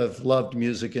life I've loved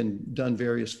music and done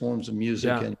various forms of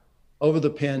music. And over the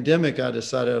pandemic, I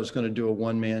decided I was going to do a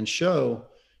one-man show,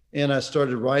 and I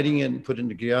started writing it and putting it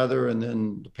together. And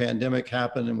then the pandemic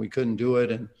happened and we couldn't do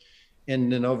it.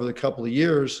 And then over the couple of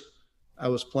years, I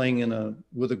was playing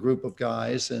with a group of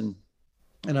guys, and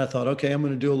I thought, okay, I'm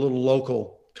going to do a little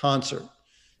local concert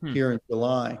here in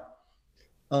July.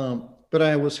 But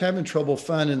I was having trouble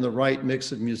finding the right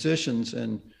mix of musicians,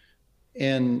 and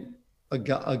a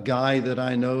guy that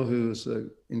I know who's an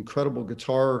incredible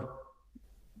guitar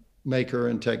maker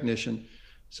and technician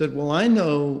said, well, I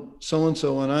know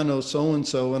so-and-so and I know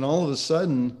so-and-so. And all of a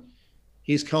sudden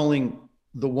he's calling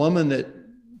the woman that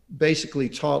basically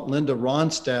taught Linda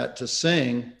Ronstadt to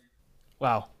sing.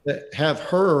 Wow. Have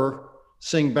her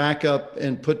sing backup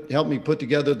and help me put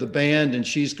together the band. And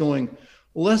she's going,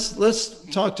 well, let's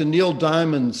talk to Neil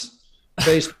Diamond's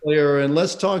bass player, and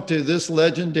let's talk to this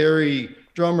legendary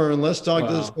drummer, and let's talk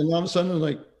to this. And all of a sudden I'm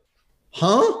like,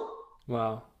 huh?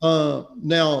 Wow.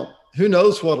 Now, who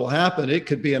knows what'll happen? It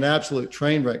could be an absolute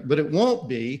train wreck, but it won't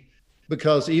be,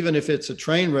 because even if it's a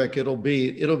train wreck, it'll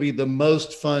be the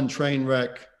most fun train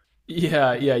wreck.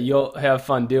 Yeah. You'll have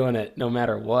fun doing it no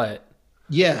matter what.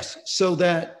 Yes. So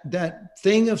that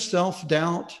thing of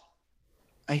self-doubt,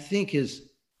 I think, is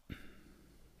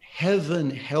heaven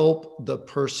help the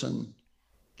person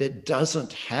that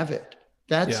doesn't have it.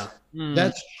 That's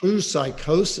true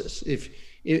psychosis.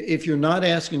 If you're not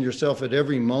asking yourself at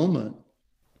every moment,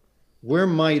 where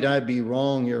might I be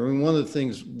wrong here? I mean, one of the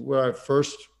things where I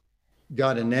first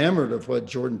got enamored of what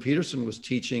Jordan Peterson was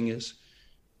teaching is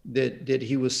that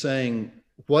he was saying,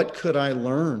 what could I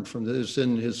learn from this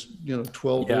in his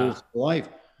 12 rules of life?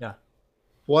 Yeah.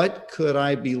 What could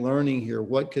I be learning here?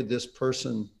 What could this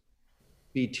person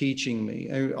be teaching me?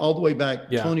 And all the way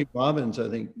back, Tony Robbins, I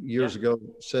think years ago,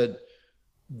 said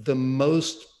the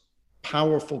most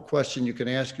powerful question you can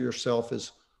ask yourself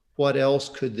is, what else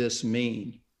could this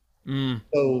mean?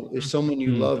 So if someone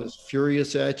you love is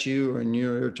furious at you and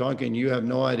you're talking, you have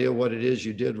no idea what it is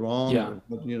you did wrong. Or,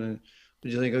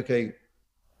 you think, okay,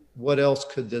 what else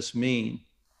could this mean?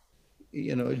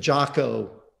 Jocko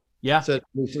said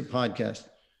in the podcast,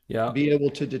 be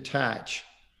able to detach.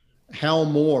 Hal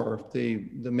Moore, the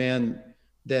man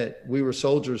that We Were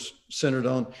Soldiers centered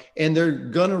on, and they're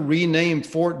going to rename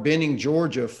Fort Benning,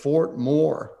 Georgia, Fort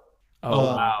Moore.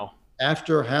 Wow.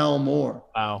 After Hal Moore.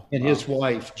 Wow. And his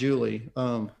wife, Julie.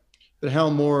 But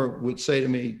Hal Moore would say to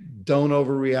me, don't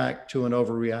overreact to an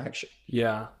overreaction.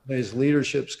 Yeah. His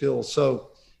leadership skills.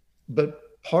 So,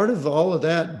 but part of all of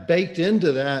that baked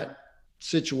into that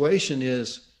situation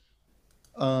is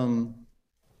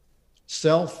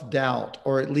self-doubt,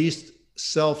 or at least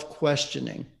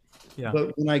self-questioning. Yeah.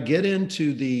 But when I get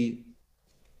into the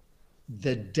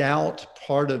doubt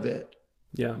part of it,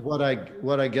 what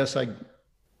I guess I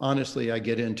honestly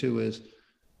get into is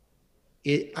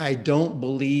I don't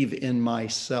believe in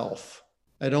myself.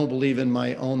 I don't believe in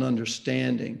my own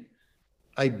understanding.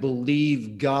 I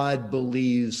believe God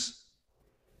believes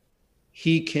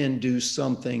he can do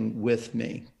something with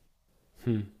me.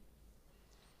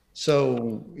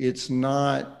 So it's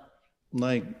not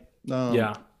like,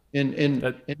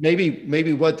 and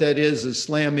maybe what that is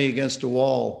slam me against a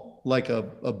wall like a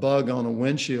bug on a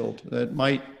windshield. It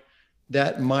might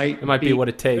be what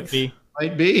it takes.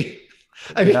 Might be.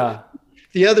 I mean,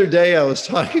 the other day I was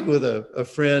talking with a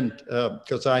friend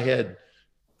because I had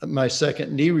my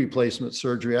second knee replacement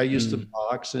surgery. I used to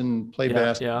box and play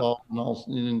basketball and all,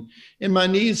 and my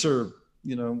knees are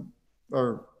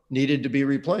needed to be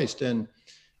replaced. And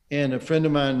a friend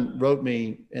of mine wrote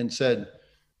me and said,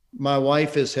 my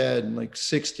wife has had like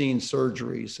 16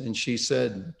 surgeries, and she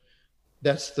said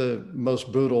that's the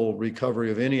most brutal recovery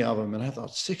of any of them. And I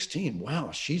thought, 16,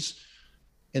 wow,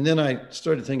 and then I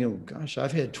started thinking, gosh,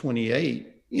 I've had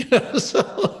 28.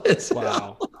 So it's,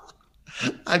 Wow.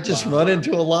 I've just run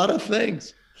into a lot of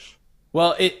things.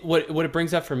 Well, what it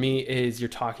brings up for me is you're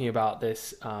talking about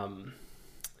this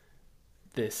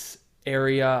this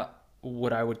area,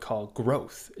 what I would call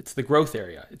growth. It's the growth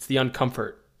area. It's the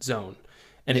uncomfort zone,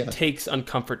 and Yeah. it takes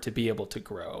uncomfort to be able to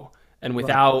grow. And Right.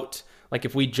 without, like,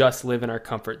 if we just live in our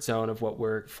comfort zone of what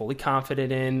we're fully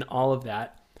confident in, all of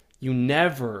that, you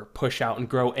never push out and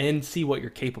grow and see what you're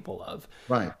capable of.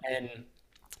 Right. And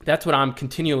that's what I'm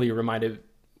continually reminded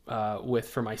with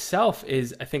for myself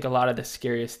is I think a lot of the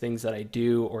scariest things that I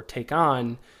do or take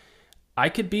on, I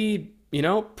could be,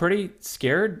 pretty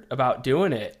scared about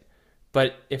doing it.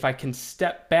 But if I can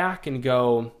step back and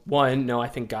go, one, no, I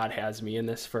think God has me in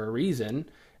this for a reason.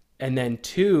 And then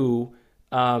two,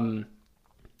 well,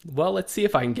 let's see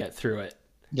if I can get through it.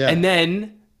 Yeah. And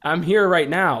then I'm here right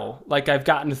now. Like, I've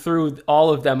gotten through all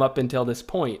of them up until this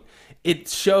point. It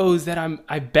shows that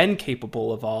I've been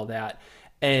capable of all that.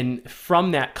 And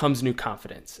from that comes new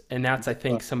confidence. And that's, I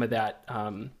think, some of that,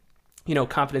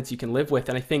 confidence you can live with.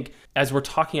 And I think as we're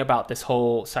talking about this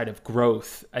whole side of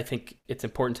growth, I think it's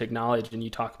important to acknowledge, and you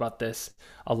talk about this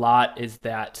a lot, is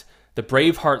that the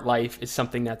Braveheart life is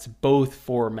something that's both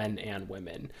for men and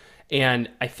women. And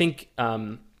I think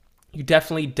you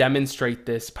definitely demonstrate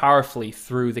this powerfully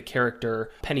through the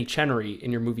character Penny Chenery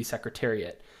in your movie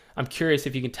Secretariat. I'm curious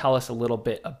if you can tell us a little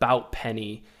bit about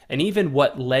Penny and even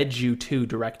what led you to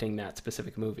directing that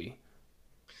specific movie.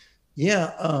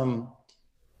 Yeah.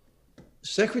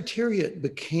 Secretariat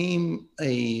became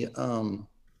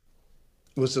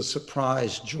was a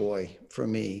surprise joy for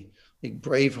me. Like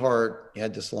Braveheart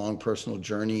had this long personal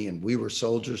journey, and We Were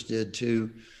Soldiers did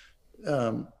too.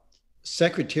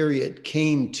 Secretariat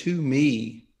came to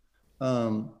me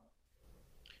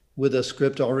with a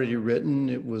script already written.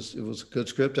 It was a good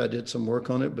script. I did some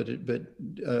work on it, but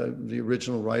the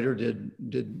original writer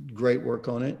did great work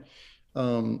on it.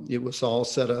 It was all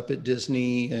set up at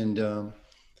Disney, and a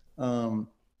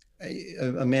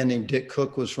man named Dick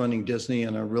Cook was running Disney,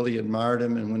 and I really admired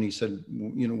him. And when he said,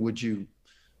 would you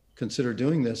consider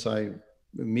doing this? I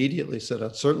immediately said,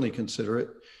 I'd certainly consider it.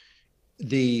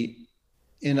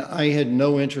 And I had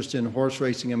no interest in horse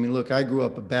racing. I mean, look, I grew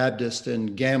up a Baptist,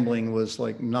 and gambling was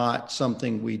like not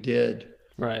something we did.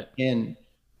 Right. And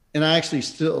I actually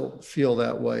still feel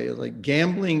that way. Like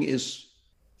gambling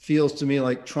feels to me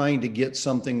like trying to get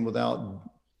something without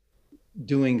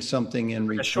doing something in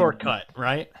return. A shortcut,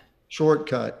 right?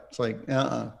 Shortcut. It's like,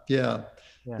 yeah.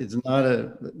 It's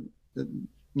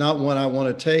not one I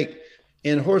want to take.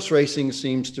 And horse racing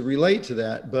seems to relate to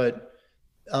that. But,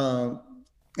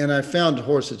 and I found a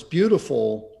horse that's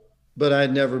beautiful, but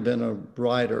I'd never been a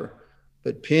rider.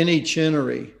 But Penny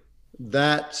Chenery,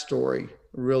 that story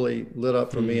really lit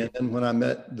up for me. And then when I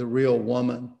met the real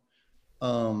woman,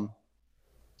 I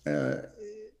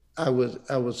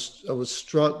was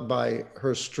struck by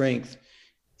her strength,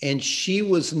 and she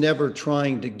was never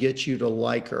trying to get you to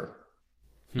like her.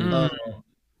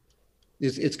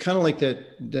 It's kind of like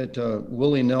that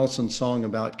Willie Nelson song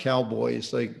about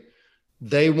cowboys. Like,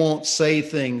 they won't say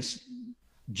things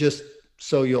just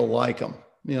so you'll like them.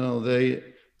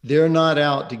 They're not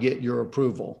out to get your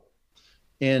approval.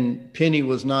 And Penny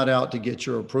was not out to get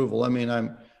your approval. I mean,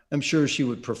 I'm sure she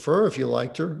would prefer if you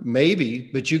liked her, maybe,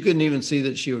 but you couldn't even see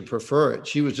that she would prefer it.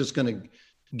 She was just going to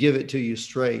give it to you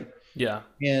straight. Yeah.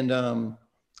 And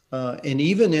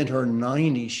even in her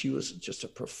 90s, she was just a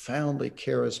profoundly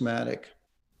charismatic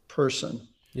person.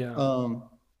 Yeah.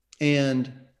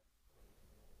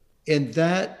 And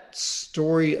that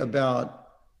story about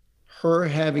her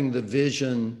having the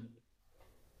vision,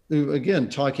 again,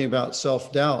 talking about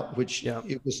self-doubt, which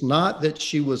it was not that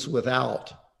she was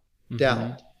without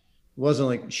doubt. It wasn't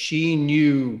like she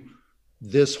knew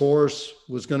this horse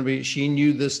was going to be, she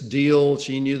knew this deal,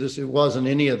 she knew this. It wasn't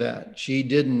any of that. She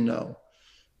didn't know.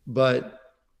 But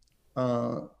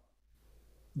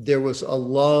there was a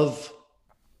love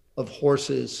of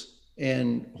horses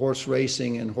and horse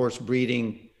racing and horse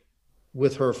breeding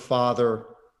with her father.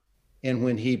 And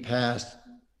when he passed,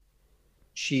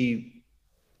 she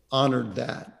honored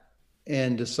that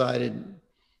and decided,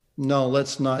 no,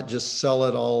 let's not just sell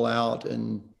it all out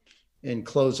and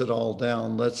close it all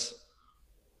down. Let's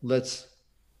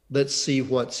see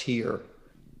what's here.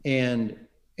 And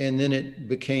then it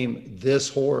became this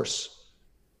horse.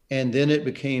 And then it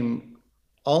became,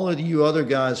 all of you other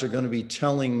guys are going to be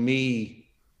telling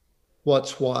me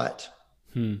what's what.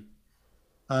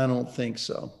 I don't think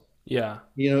so. Yeah.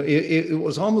 It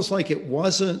was almost like it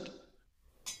wasn't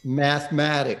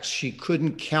mathematics. She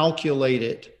couldn't calculate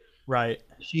it. Right.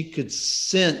 She could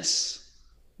sense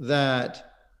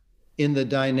that in the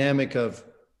dynamic of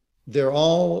they're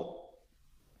all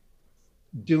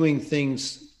doing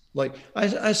things like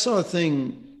I saw a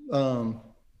thing.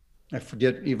 I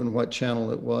forget even what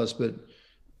channel it was, but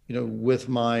with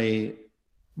my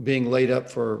being laid up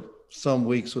for some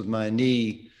weeks with my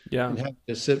knee and having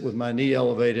to sit with my knee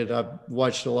elevated, I've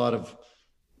watched a lot of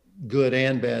good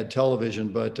and bad television.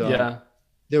 But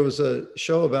there was a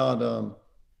show about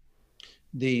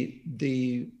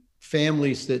the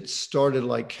families that started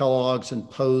like Kellogg's and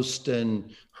Post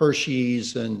and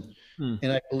Hershey's and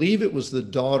I believe it was the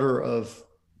daughter of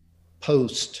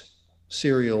Post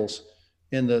cereals,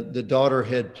 and the daughter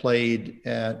had played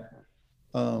at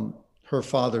her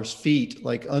father's feet,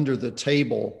 like under the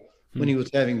table when he was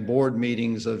having board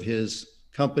meetings of his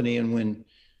company, and when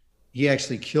he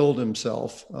actually killed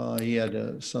himself. He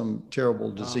had some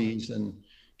terrible disease and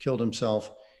killed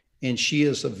himself. And she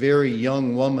is a very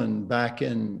young woman back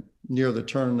in near the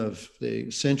turn of the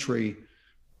century,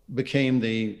 became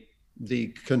the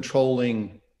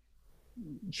controlling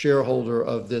shareholder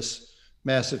of this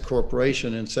massive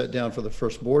corporation, and sat down for the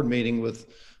first board meeting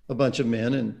with a bunch of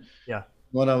men. And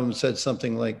one of them said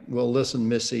something like, well, listen,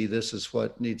 Missy, this is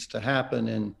what needs to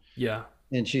happen.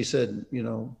 And she said,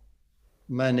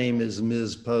 my name is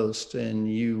Ms. Post, and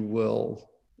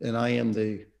I am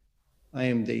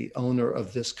the owner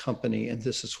of this company, and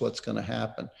this is what's going to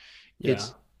happen.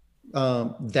 It's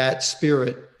that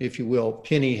spirit, if you will.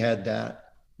 Penny had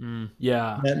that.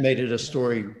 That made it a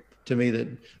story to me,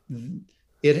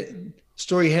 that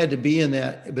story had to be in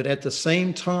that, but at the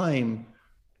same time,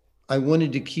 I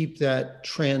wanted to keep that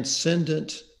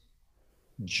transcendent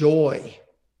joy.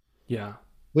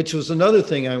 Which was another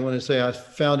thing I want to say I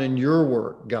found in your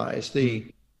work, guys.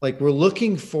 Like, we're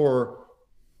looking for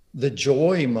the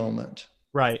joy moment.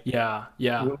 Right.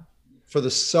 For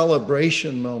the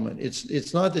celebration moment.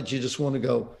 It's not that you just want to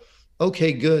go,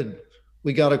 okay, good,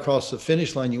 we got across the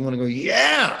finish line. You want to go,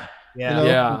 yeah.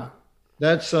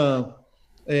 That's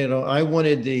I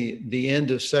wanted the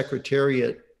end of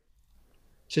Secretariat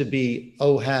to be,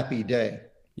 oh, happy day.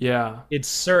 It's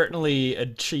certainly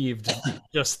achieved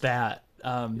just that.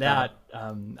 I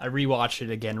rewatched it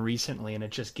again recently, and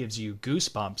it just gives you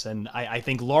goosebumps. And I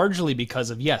think largely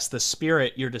because of, the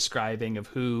spirit you're describing of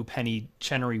who Penny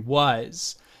Chenery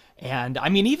was. And I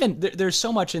mean, even there's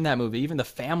so much in that movie, even the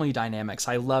family dynamics.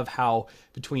 I love how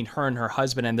between her and her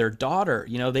husband and their daughter,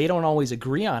 they don't always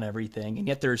agree on everything. And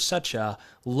yet there's such a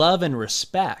love and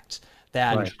respect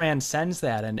that transcends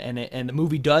that. And the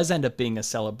movie does end up being a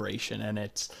celebration, and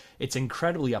it's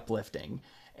incredibly uplifting.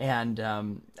 And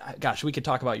gosh, we could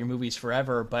talk about your movies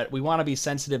forever, but we want to be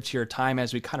sensitive to your time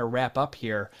as we kind of wrap up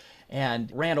here.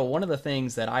 And Randall, one of the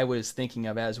things that I was thinking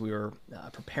of as we were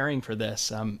preparing for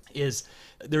this is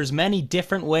there's many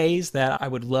different ways that I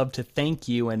would love to thank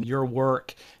you and your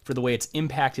work for the way it's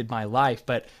impacted my life.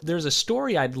 But there's a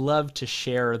story I'd love to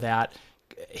share that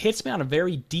hits me on a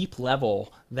very deep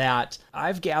level that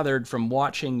I've gathered from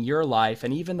watching your life,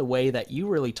 and even the way that you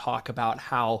really talk about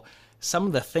how some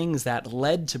of the things that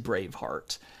led to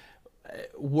Braveheart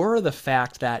were the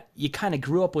fact that you kind of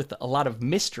grew up with a lot of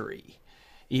mystery.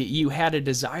 You had a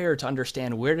desire to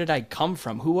understand, where did I come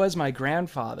from? Who was my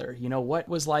grandfather? What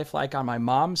was life like on my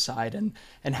mom's side?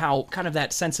 And how kind of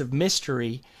that sense of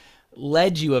mystery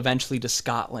led you eventually to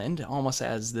Scotland, almost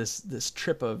as this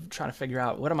trip of trying to figure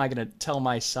out, what am I going to tell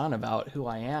my son about who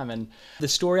I am? And the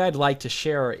story I'd like to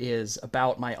share is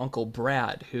about my Uncle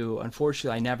Brad, who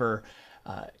unfortunately I never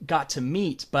got to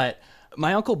meet, but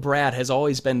my Uncle Brad has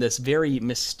always been this very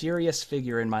mysterious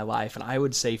figure in my life, and I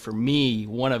would say for me,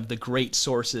 one of the great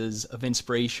sources of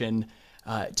inspiration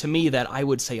to me that I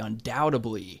would say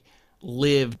undoubtedly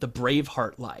lived the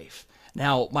Braveheart life.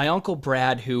 Now, my Uncle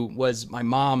Brad, who was my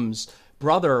mom's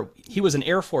brother, he was an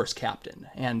Air Force captain,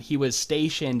 and he was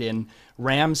stationed in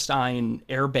Ramstein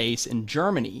Air Base in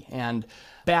Germany, and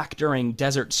back during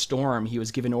Desert Storm, he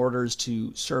was given orders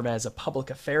to serve as a public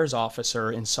affairs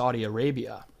officer in Saudi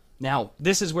Arabia. Now,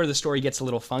 this is where the story gets a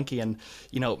little funky, and,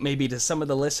 maybe to some of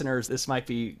the listeners, this might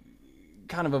be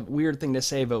kind of a weird thing to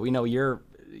say, but we know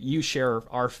you share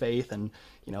our faith, and,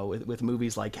 with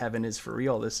movies like Heaven is for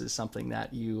Real, this is something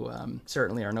that you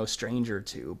certainly are no stranger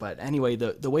to. But anyway,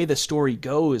 the way the story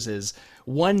goes is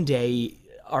one day,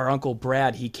 our Uncle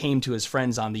Brad, he came to his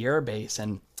friends on the airbase,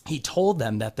 and he told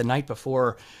them that the night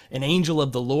before, an angel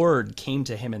of the Lord came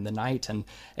to him in the night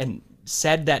and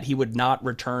said that he would not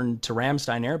return to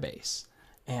Ramstein Air Base.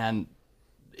 And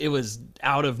it was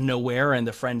out of nowhere, and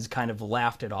the friends kind of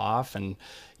laughed it off and,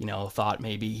 you know, thought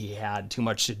maybe he had too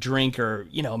much to drink, or,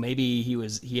 you know, maybe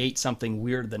he ate something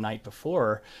weird the night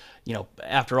before. You know,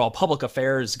 after all, public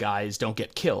affairs guys don't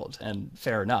get killed, and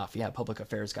fair enough. Yeah, public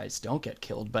affairs guys don't get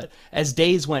killed. But as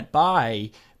days went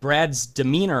by, Brad's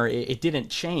demeanor, it didn't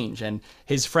change, and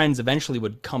his friends eventually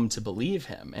would come to believe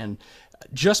him. And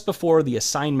just before the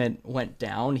assignment went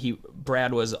down,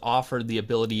 Brad was offered the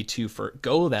ability to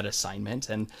forgo that assignment,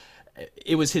 and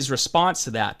it was his response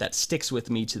to that sticks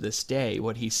with me to this day.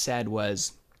 What he said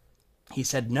was, he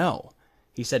said no.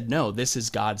 He said, no, this is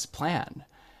God's plan.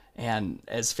 And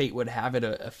as fate would have it,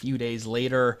 a few days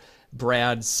later,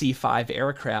 Brad's C-5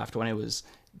 aircraft, when it was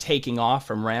taking off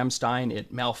from Ramstein,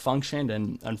 it malfunctioned,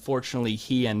 and unfortunately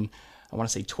he and I want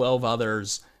to say 12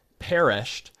 others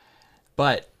perished.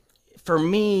 But for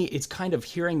me, it's kind of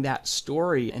hearing that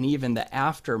story and even the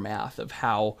aftermath of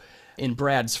how in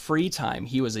Brad's free time,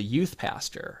 he was a youth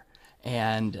pastor,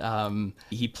 and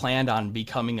he planned on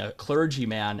becoming a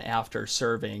clergyman after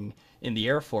serving in the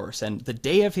Air Force. And the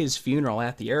day of his funeral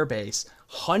at the airbase,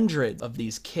 hundreds of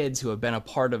these kids who have been a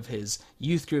part of his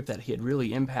youth group that he had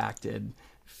really impacted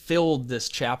filled this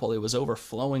chapel. It was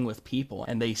overflowing with people,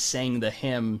 and they sang the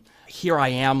hymn, "Here I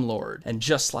Am, Lord." And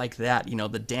just like that, you know,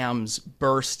 the dams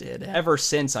bursted. Ever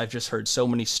since, I've just heard so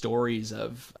many stories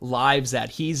of lives that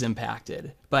he's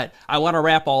impacted. But I want to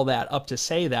wrap all that up to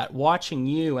say that watching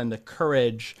you and the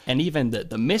courage and even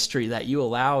the mystery that you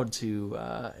allowed to,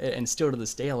 and still to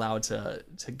this day allowed to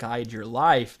guide your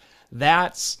life,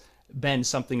 that's been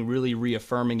something really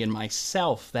reaffirming in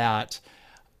myself, that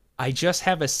I just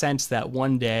have a sense that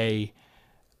one day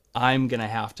I'm going to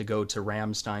have to go to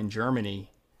Ramstein,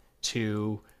 Germany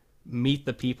to meet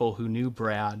the people who knew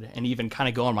Brad and even kind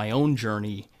of go on my own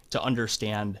journey to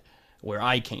understand where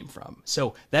I came from.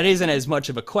 So that isn't as much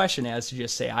of a question as to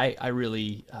just say, I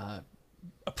really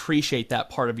appreciate that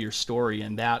part of your story.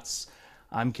 And that's,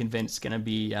 I'm convinced, going to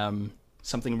be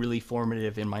something really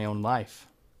formative in my own life.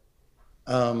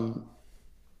 It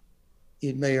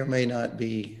may or may not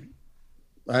be.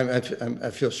 I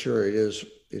feel sure it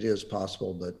is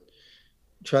possible, but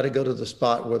try to go to the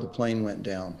spot where the plane went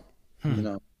down. You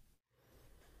know,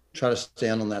 try to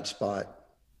stand on that spot.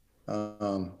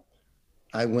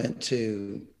 I went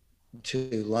to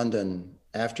London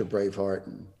after Braveheart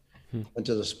and went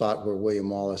to the spot where William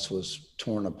Wallace was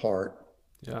torn apart.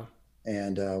 Yeah.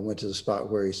 And went to the spot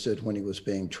where he stood when he was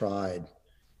being tried.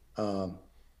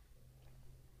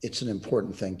 It's an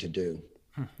important thing to do.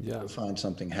 Yeah. To find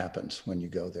something happens when you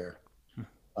go there.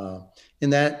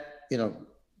 And that, you know,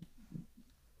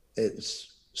 it's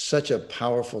such a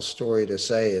powerful story to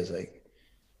say, is like,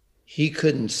 he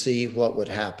couldn't see what would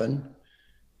happen.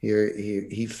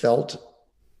 He felt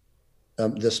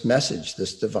this message,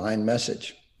 this divine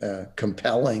message,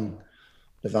 compelling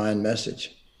divine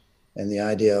message. And the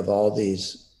idea of all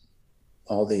these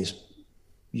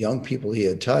young people he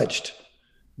had touched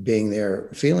being there,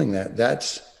 feeling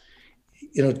that's,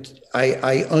 you know,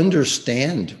 I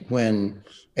understand when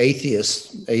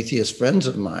atheist friends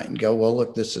of mine go, well,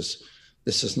 look, this is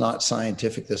not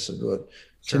scientific. This is good.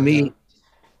 Sure. To me,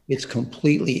 it's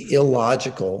completely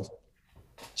illogical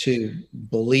to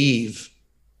believe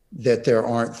that there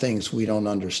aren't things we don't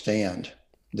understand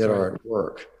that are at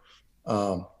work,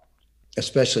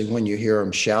 especially when you hear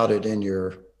them shouted in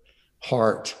your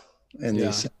heart in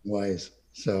these same ways.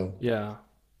 So, yeah.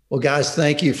 Well, guys,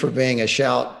 thank you for being a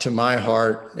shout to my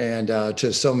heart and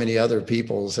to so many other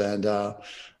people's. And I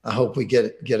hope we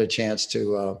get a chance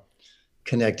to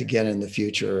connect again in the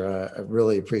future. I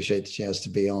really appreciate the chance to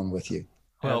be on with you.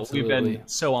 Well, Absolutely. We've been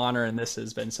so honored, and this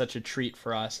has been such a treat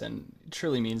for us, and it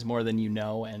truly means more than you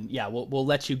know. And yeah, we'll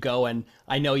let you go. And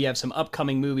I know you have some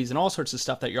upcoming movies and all sorts of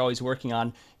stuff that you're always working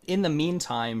on. In the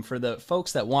meantime, for the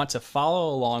folks that want to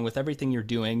follow along with everything you're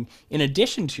doing, in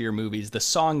addition to your movies, the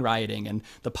songwriting and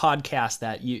the podcast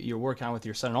that you're working on with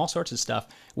your son and all sorts of stuff,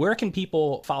 where can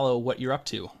people follow what you're up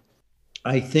to?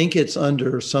 I think it's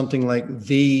under something like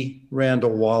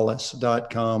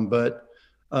therandallwallace.com, but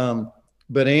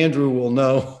Andrew will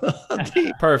know.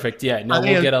 Perfect. Yeah. No,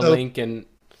 we'll get a link and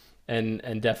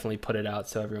definitely put it out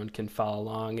so everyone can follow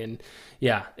along. And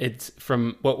yeah, it's,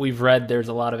 from what we've read, there's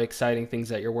a lot of exciting things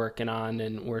that you're working on,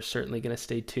 and we're certainly going to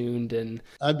stay tuned. And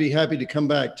I'd be happy to come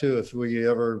back too if we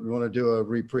ever want to do a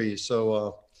reprise.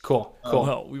 So cool.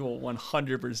 Well, we will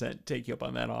 100% take you up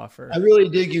on that offer. I really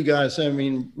dig you guys. I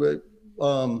mean,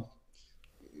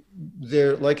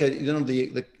 they're like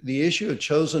the issue of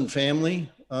chosen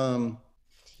family.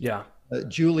 Yeah.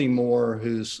 Julie Moore,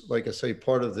 who's, like I say,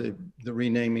 part of the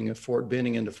renaming of Fort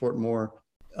Benning into Fort Moore,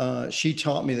 she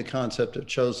taught me the concept of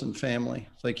chosen family.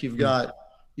 It's like you've got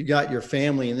you got your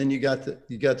family, and then you got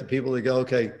the people that go,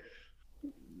 okay,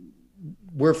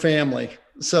 we're family.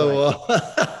 So,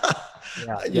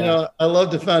 you know, I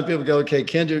love to find people go, okay,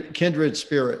 kindred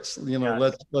spirits, you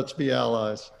know, let's be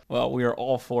allies. Well, we are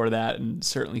all for that and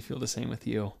certainly feel the same with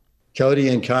you. Cody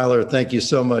and Kyler, thank you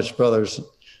so much, brothers.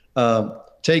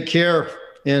 Take care,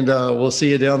 and we'll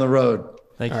see you down the road.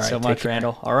 Thank you so much,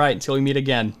 Randall. All right, until we meet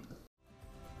again.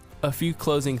 A few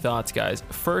closing thoughts, guys.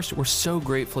 First, we're so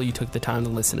grateful you took the time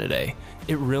to listen today.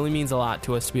 It really means a lot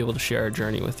to us to be able to share our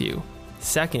journey with you.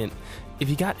 Second, if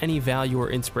you got any value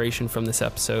or inspiration from this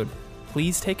episode,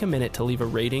 please take a minute to leave a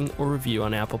rating or review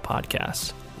on Apple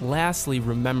Podcasts. Lastly,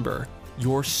 remember,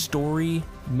 your story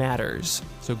matters,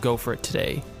 so go for it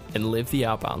today and live the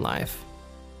Outbound life.